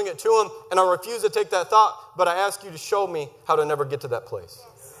you're revealing it to them, and I refuse to take that thought, but I ask you to show me how to never get to that place.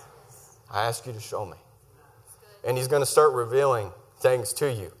 I ask you to show me. And he's going to start revealing things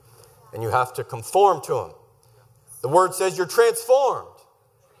to you, and you have to conform to him. The word says you're transformed.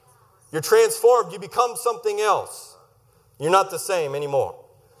 You're transformed. You become something else. You're not the same anymore.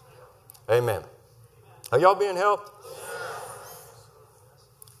 Amen. Are y'all being helped?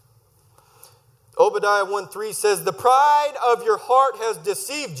 Obadiah 1:3 says, the pride of your heart has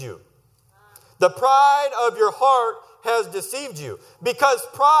deceived you. The pride of your heart has deceived you. Because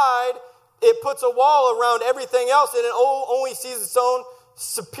pride, it puts a wall around everything else, and it only sees its own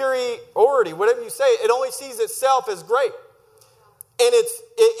superiority. Whatever you say, it only sees itself as great. And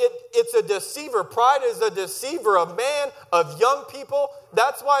it's a deceiver. Pride is a deceiver of man, of young people.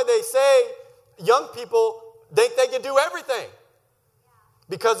 That's why they say young people think they can do everything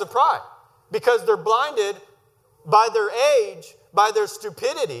because of pride. Because they're blinded by their age, by their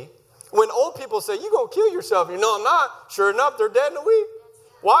stupidity. When old people say, you're going to kill yourself. You know, I'm not. Sure enough, they're dead in a week.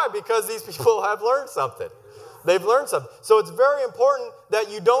 Why? Because these people have learned something. They've learned something. So it's very important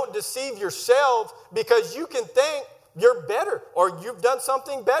that you don't deceive yourself, because you can think you're better or you've done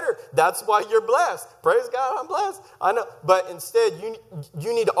something better. That's why you're blessed. Praise God, I'm blessed. I know. But instead,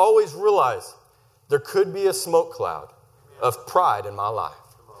 you need to always realize there could be a smoke cloud of pride in my life,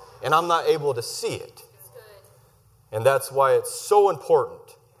 and I'm not able to see it. And that's why it's so important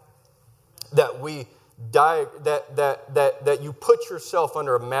that that you put yourself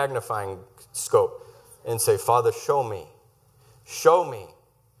under a magnifying scope and say, Father, show me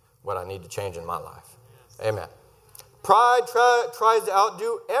what I need to change in my life. Amen. Pride tries to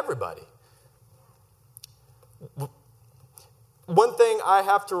outdo everybody. One thing I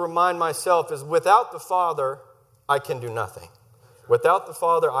have to remind myself is without the Father, I can do nothing. Without the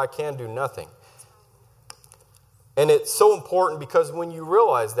Father, I can do nothing. And it's so important because when you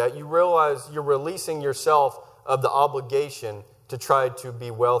realize that, you realize you're releasing yourself of the obligation to try to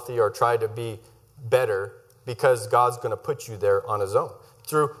be wealthy or try to be better because God's going to put you there on his own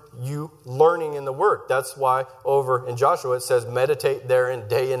through you learning in the Word. That's why over in Joshua it says meditate therein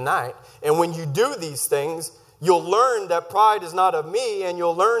day and night. And when you do these things, you'll learn that pride is not of me, and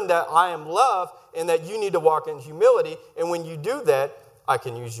you'll learn that I am love and that you need to walk in humility. And when you do that, I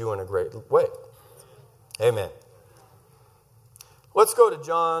can use you in a great way. Amen. Let's go to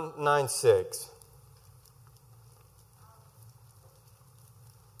John 9:6.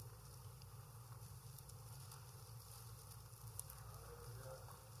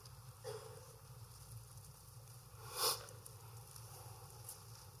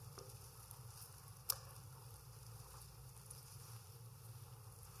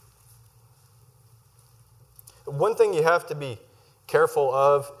 One thing you have to be careful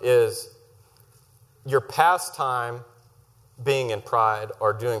of is your pastime being in pride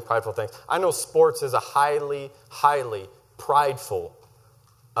or doing prideful things. I know sports is a highly, highly prideful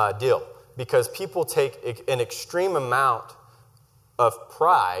deal because people take an extreme amount of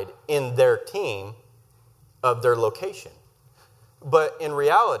pride in their team of their location. But in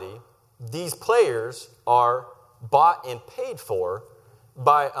reality, these players are bought and paid for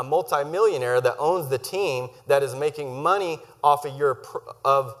by a multimillionaire that owns the team that is making money off of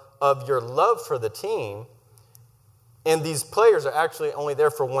your love for the team. And these players are actually only there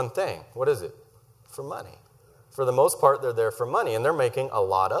for one thing. What is it? For money. For the most part, they're there for money, and they're making a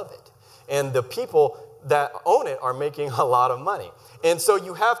lot of it. And the people that own it are making a lot of money. And so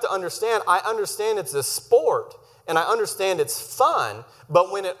you have to understand, I understand it's a sport, and I understand it's fun,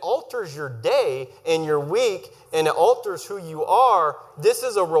 but when it alters your day and your week, and it alters who you are, this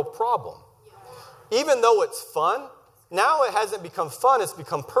is a real problem. Even though it's fun, now it hasn't become fun, it's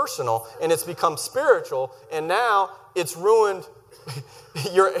become personal, and it's become spiritual, and now it's ruined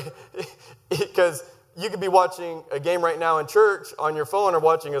because you could be watching a game right now in church on your phone or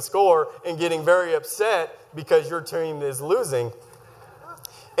watching a score and getting very upset because your team is losing.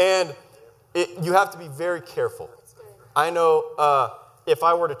 And you have to be very careful. I know if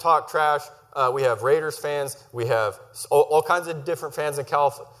I were to talk trash, we have Raiders fans, we have all kinds of different fans in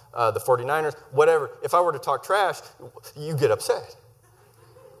California, the 49ers, whatever. If I were to talk trash, you get upset.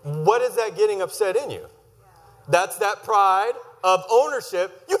 What is that getting upset in you? That's that pride of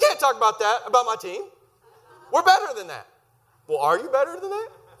ownership. You can't talk about that, about my team. We're better than that. Well, are you better than that?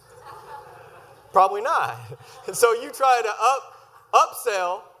 Probably not. And so you try to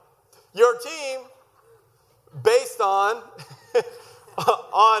upsell your team based on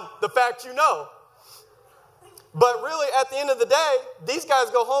the fact you know. But really, at the end of the day, these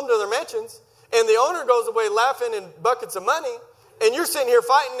guys go home to their mansions, and the owner goes away laughing in buckets of money, and you're sitting here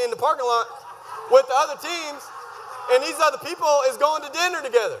fighting in the parking lot with the other teams, and these other people is going to dinner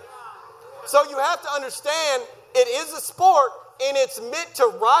together. So you have to understand it is a sport, and it's meant to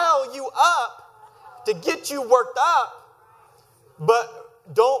rile you up, to get you worked up.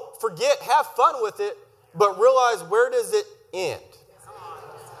 But don't forget, have fun with it, but realize where does it end?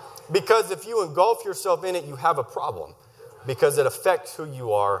 Because if you engulf yourself in it, you have a problem because it affects who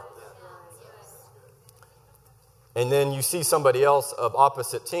you are. And then you see somebody else of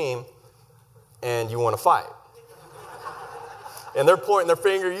opposite team and you want to fight. And they're pointing their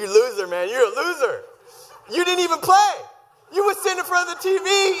finger, you loser, man, you're a loser. You didn't even play. You were sitting in front of the TV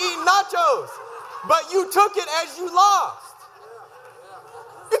eating nachos, but you took it as you lost.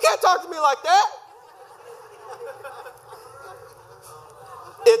 You can't talk to me like that.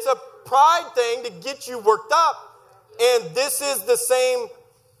 It's a pride thing to get you worked up. And this is the same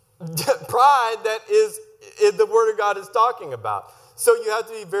pride that is the Word of God is talking about. So you have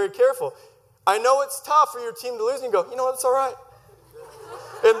to be very careful. I know it's tough for your team to lose, and you go, you know what, it's all right.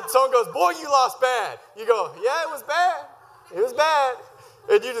 And someone goes, boy, you lost bad. You go, yeah, it was bad. It was bad.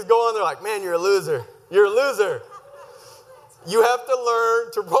 And you just go on there like, man, you're a loser. You're a loser. You have to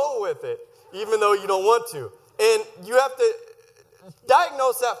learn to roll with it, even though you don't want to. And you have to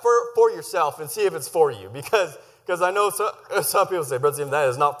diagnose that for yourself and see if it's for you. Because I know some people say, Brother Stephen, that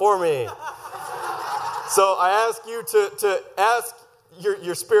is not for me. So I ask you to ask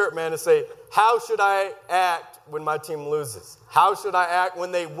your spirit man to say, How should I act when my team loses? How should I act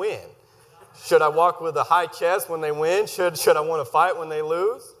when they win? Should I walk with a high chest when they win? Should I want to fight when they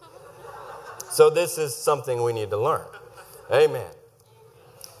lose? So this is something we need to learn. Amen.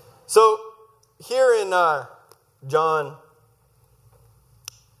 So here in John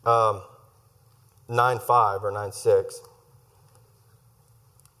 9:5 or 9:6,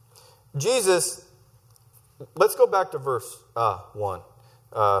 Jesus, let's go back to verse 1.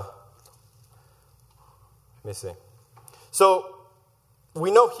 Let me see. So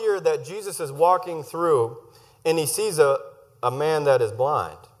we know here that Jesus is walking through and he sees a man that is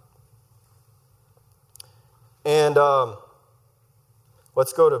blind. And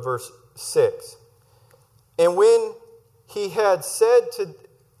let's go to verse 6. And when he had said to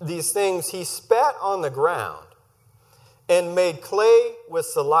these things, he spat on the ground and made clay with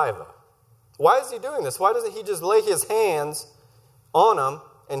saliva. Why is he doing this? Why doesn't he just lay his hands on him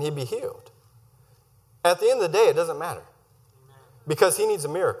and he'd be healed? At the end of the day, it doesn't matter. Because he needs a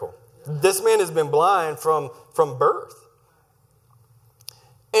miracle. This man has been blind from birth.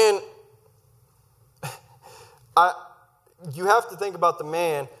 And you have to think about the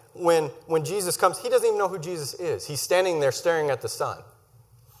man when Jesus comes. He doesn't even know who Jesus is. He's standing there staring at the sun.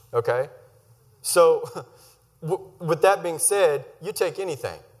 Okay? So, with that being said, you take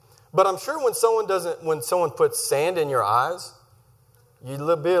anything. But I'm sure when someone puts sand in your eyes, you'd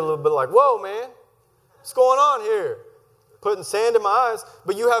be a little bit like, whoa, man, what's going on here? Putting sand in my eyes.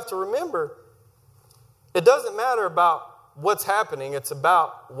 But you have to remember, it doesn't matter about what's happening. It's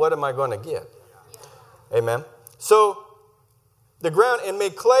about what am I going to get. Amen. So the ground and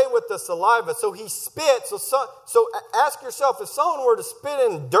made clay with the saliva. So he spit. So ask yourself, if someone were to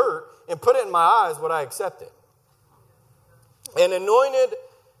spit in dirt and put it in my eyes, would I accept it? And anointed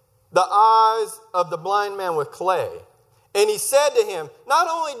the eyes of the blind man with clay. And he said to him, not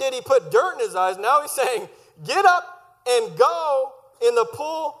only did he put dirt in his eyes, now he's saying, get up and go in the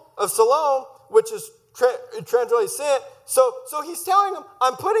pool of Siloam, which is translated sent. So he's telling him,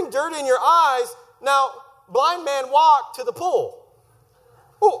 I'm putting dirt in your eyes. Now, blind man, walk to the pool.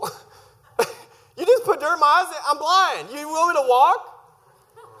 Oh, you just put dirt in my eyes? I'm blind. You want me to walk?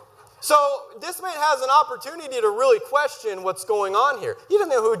 So this man has an opportunity to really question what's going on here. He didn't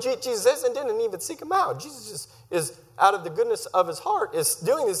know who Jesus is and didn't even seek him out. Jesus just is, out of the goodness of his heart, is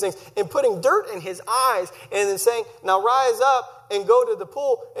doing these things and putting dirt in his eyes and then saying, now rise up and go to the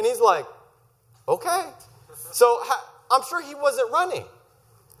pool. And he's like, okay. So I'm sure he wasn't running.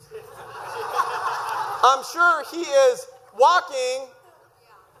 I'm sure he is walking,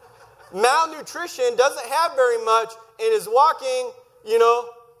 malnutrition, doesn't have very much, and is walking,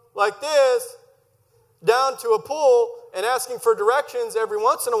 like this, down to a pool and asking for directions every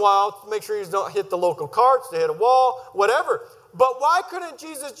once in a while to make sure he don't hit the local carts, to hit a wall, whatever. But why couldn't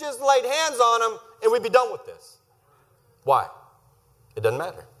Jesus just lay hands on him and we'd be done with this? Why? It doesn't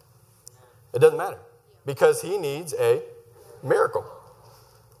matter. It doesn't matter. Because he needs a miracle.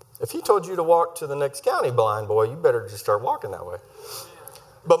 If he told you to walk to the next county, blind boy, you better just start walking that way.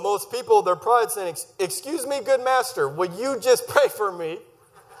 But most people, their pride saying, excuse me, good master, will you just pray for me?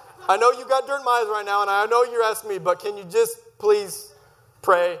 I know you got dirt in my eyes right now, and I know you're asking me, but can you just please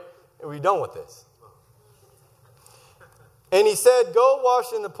pray and we're done with this? And he said, go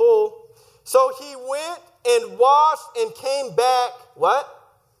wash in the pool. So he went and washed and came back, what?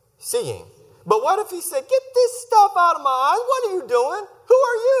 Seeing. But what if he said, get this stuff out of my eyes? What are you doing? Who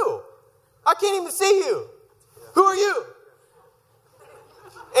are you? I can't even see you. Who are you?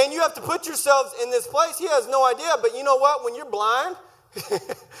 And you have to put yourselves in this place. He has no idea, but you know what? When you're blind,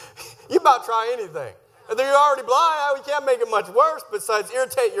 you about try anything. If you're already blind, we can't make it much worse besides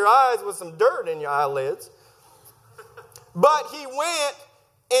irritate your eyes with some dirt in your eyelids. But he went,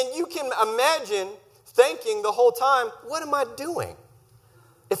 and you can imagine thinking the whole time, what am I doing?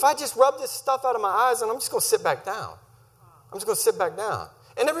 If I just rub this stuff out of my eyes, and I'm just going to sit back down. I'm just going to sit back down.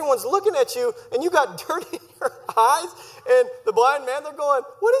 And everyone's looking at you, and you got dirt in your eyes, and the blind man, they're going,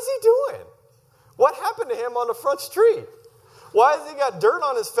 what is he doing? What happened to him on the front street? Why has he got dirt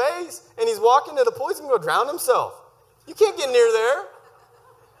on his face, and he's walking to the pool? He's going to go drown himself. You can't get near there.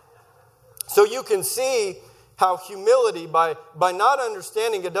 So you can see how humility, by not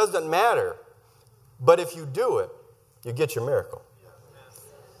understanding it doesn't matter, but if you do it, you get your miracle.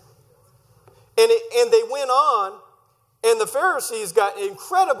 And they went on, and the Pharisees got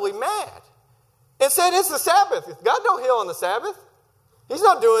incredibly mad and said, it's the Sabbath. God don't heal on the Sabbath. He's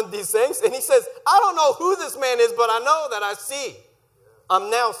not doing these things. And he says, I don't know who this man is, but I know that I see.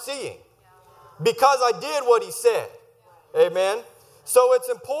 I'm now seeing because I did what he said. Amen. So it's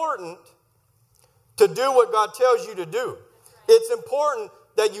important to do what God tells you to do. It's important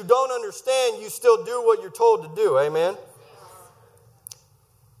that you don't understand, you still do what you're told to do. Amen?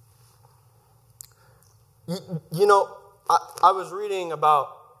 You know, I was reading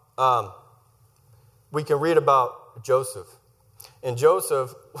about, we can read about Joseph. And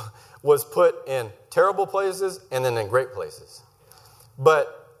Joseph was put in terrible places and then in great places.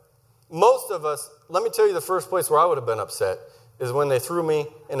 But most of us, let me tell you the first place where I would have been upset is when they threw me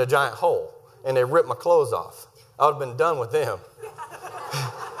in a giant hole and they ripped my clothes off. I would have been done with them.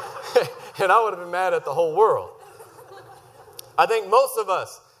 And I would have been mad at the whole world. I think most of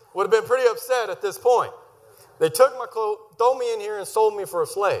us would have been pretty upset at this point. They took my clothes, throw me in here, and sold me for a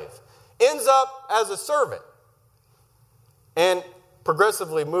slave. Ends up as a servant and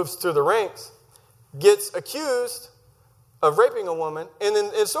progressively moves through the ranks, gets accused of raping a woman, and then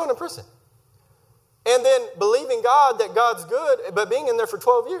is thrown in prison. And then believing God that God's good, but being in there for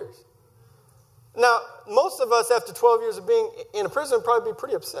 12 years. Now, most of us after 12 years of being in a prison would probably be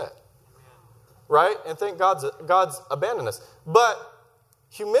pretty upset. Right? And think God's abandoned us. But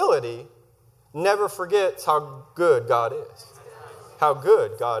humility never forgets how good God is. How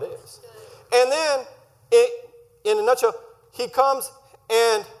good God is. And then, in a nutshell, he comes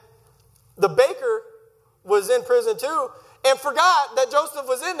and the baker was in prison too and forgot that Joseph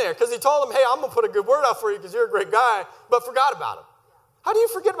was in there because he told him, hey, I'm going to put a good word out for you because you're a great guy, but forgot about him. How do you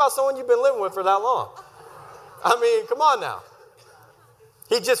forget about someone you've been living with for that long? I mean, come on now.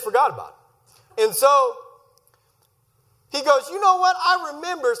 He just forgot about it. And so he goes, you know what? I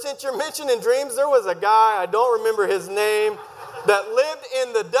remember, since you're mentioning dreams, there was a guy, I don't remember his name, that lived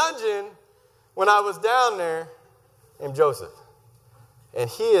in the dungeon when I was down there, named Joseph. And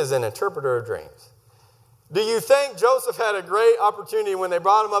he is an interpreter of dreams. Do you think Joseph had a great opportunity when they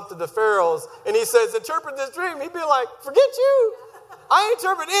brought him up to the Pharaohs and he says, interpret this dream? He'd be like, forget you. I ain't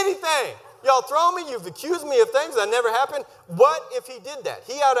interpret anything. Y'all throw me. You've accused me of things that never happened. What if he did that?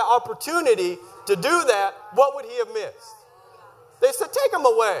 He had an opportunity to do that. What would he have missed? They said, take him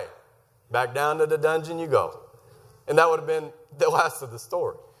away. Back down to the dungeon you go. And that would have been the last of the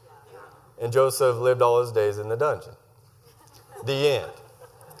story. And Joseph lived all his days in the dungeon. The end.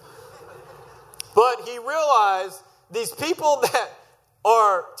 But he realized these people that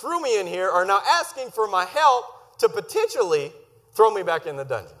threw me in here are now asking for my help to potentially throw me back in the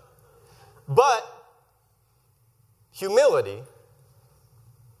dungeon. But humility,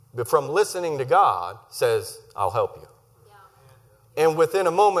 from listening to God, says, I'll help you. Yeah. And within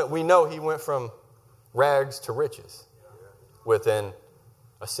a moment, we know he went from rags to riches within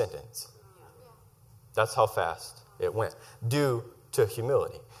a sentence. That's how fast it went, due to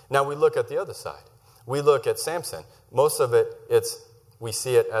humility. Now we look at the other side. We look at Samson. Most of it, we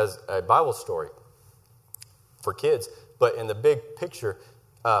see it as a Bible story for kids. But in the big picture,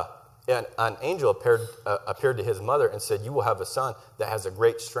 an angel appeared to his mother and said, you will have a son that has a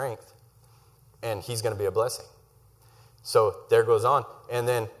great strength, and he's going to be a blessing. So there goes on. And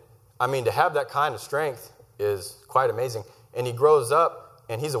then, to have that kind of strength is quite amazing. And he grows up,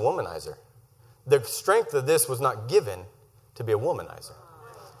 and he's a womanizer. The strength of this was not given to be a womanizer.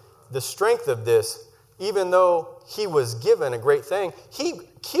 The strength of this, even though he was given a great thing, he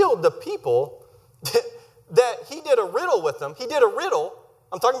killed the people that he did a riddle with them. He did a riddle.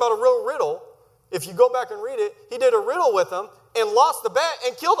 I'm talking about a real riddle. If you go back and read it, he did a riddle with them and lost the bet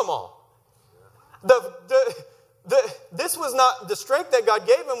and killed them all. This was not, the strength that God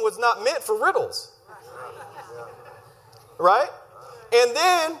gave him was not meant for riddles. Right? And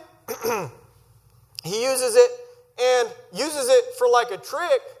then he uses it for like a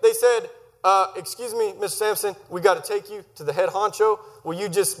trick. They said, excuse me, Mr. Samson, we got to take you to the head honcho. Will you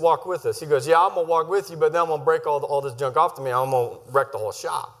just walk with us? He goes, yeah, I'm going to walk with you, but then I'm going to break all this junk off to me. I'm going to wreck the whole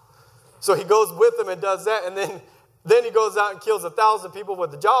shop. So he goes with them and does that, and then he goes out and kills 1,000 people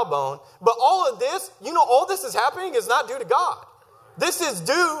with the jawbone. But all of this, all this is happening is not due to God. This is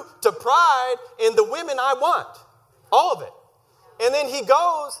due to pride in the women I want. All of it. And then he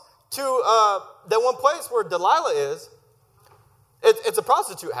goes to that one place where Delilah is. It's a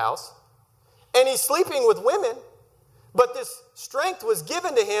prostitute house. And he's sleeping with women. But this strength was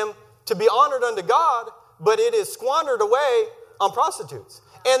given to him to be honored unto God, but it is squandered away on prostitutes.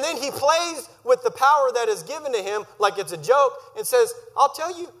 And then he plays with the power that is given to him like it's a joke and says, I'll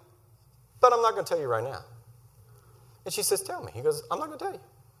tell you, but I'm not going to tell you right now. And she says, tell me. He goes, I'm not going to tell you.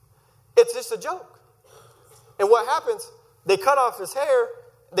 It's just a joke. And what happens, they cut off his hair,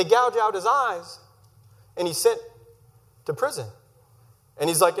 they gouge out his eyes, and he's sent to prison. And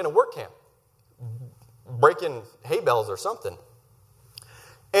he's like in a work camp, breaking hay bales or something.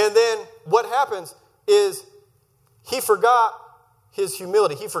 And then what happens is he forgot his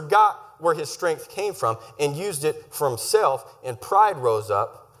humility. He forgot where his strength came from and used it for himself, and pride rose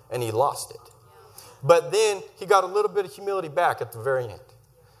up and he lost it. But then he got a little bit of humility back at the very end.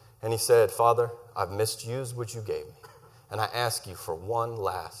 And he said, Father, I've misused what you gave me. And I ask you for one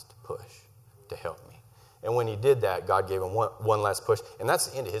last push to help me. And when he did that, God gave him one last push. And that's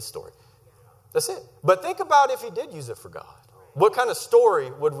the end of his story. That's it. But think about if he did use it for God. What kind of story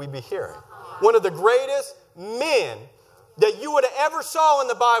would we be hearing? One of the greatest men that you would have ever saw in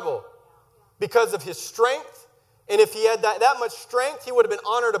the Bible because of his strength. And if he had that much strength, he would have been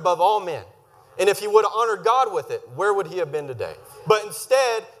honored above all men. And if he would have honored God with it, where would he have been today? But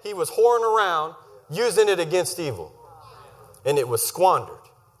instead, he was whoring around, using it against evil. And it was squandered.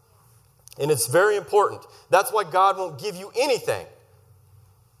 And it's very important. That's why God won't give you anything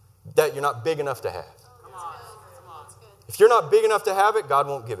that you're not big enough to have. If you're not big enough to have it, God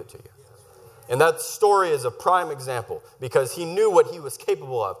won't give it to you. And that story is a prime example because he knew what he was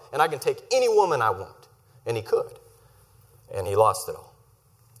capable of. And I can take any woman I want. And he could. And he lost it all.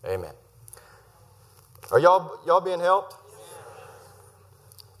 Amen. Are y'all being helped?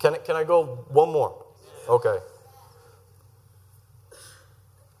 Can I go one more? Okay.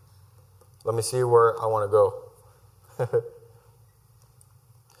 Let me see where I want to go.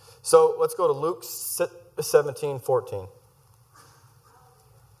 So let's go to Luke 17:14.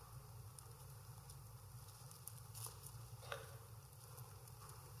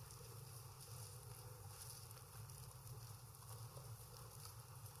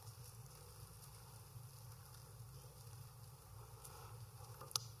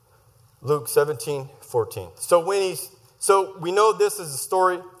 Luke 17:14. So we know this is the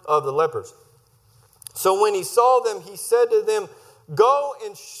story of the lepers. So when he saw them, he said to them, "Go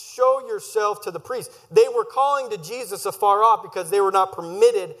and show yourself to the priest." They were calling to Jesus afar off because they were not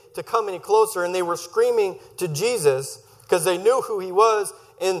permitted to come any closer. And they were screaming to Jesus because they knew who he was.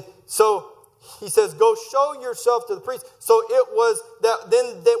 And so he says, "Go show yourself to the priest." So it was that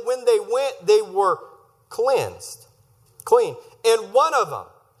when they went, they were clean. And one of them,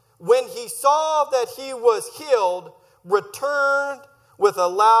 when he saw that he was healed, returned with a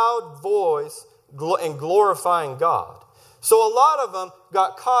loud voice and glorifying God. So a lot of them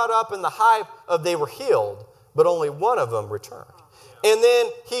got caught up in the hype of they were healed, but only one of them returned. And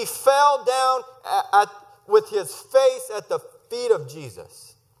then he fell down with his face at the feet of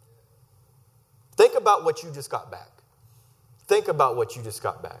Jesus. Think about what you just got back. Think about what you just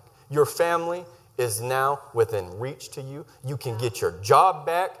got back. Your family is now within reach to you. You can get your job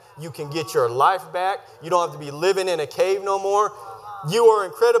back. You can get your life back. You don't have to be living in a cave no more. You are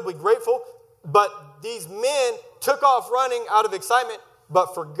incredibly grateful. But these men took off running out of excitement,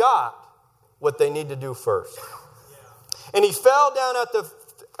 but forgot what they need to do first. And he fell down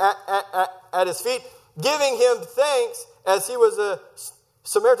at his feet, giving him thanks as he was a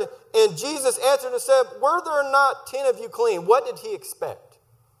Samaritan. And Jesus answered and said, "Were there not 10 of you clean?" What did he expect?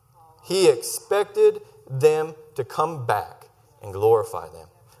 He expected them to come back and glorify them.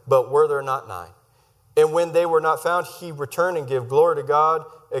 But were there not 9? And when they were not found, he returned and gave glory to God,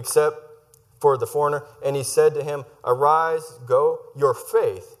 except for the foreigner. And he said to him, "Arise, go, your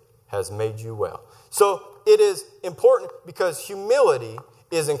faith has made you well." So it is important because humility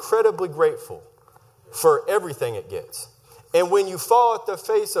is incredibly grateful for everything it gets. And when you fall at the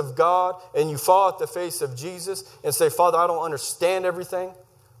face of God and you fall at the face of Jesus and say, "Father, I don't understand everything,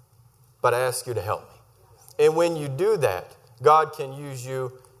 but I ask you to help me." And when you do that, God can use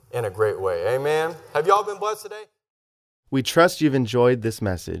you in a great way. Amen. Have y'all been blessed today? We trust you've enjoyed this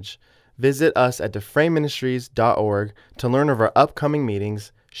message. Visit us at dufresneministries.org to learn of our upcoming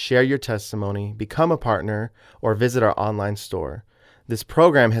meetings, share your testimony, become a partner, or visit our online store. This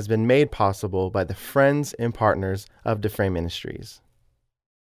program has been made possible by the friends and partners of Dufresne Ministries.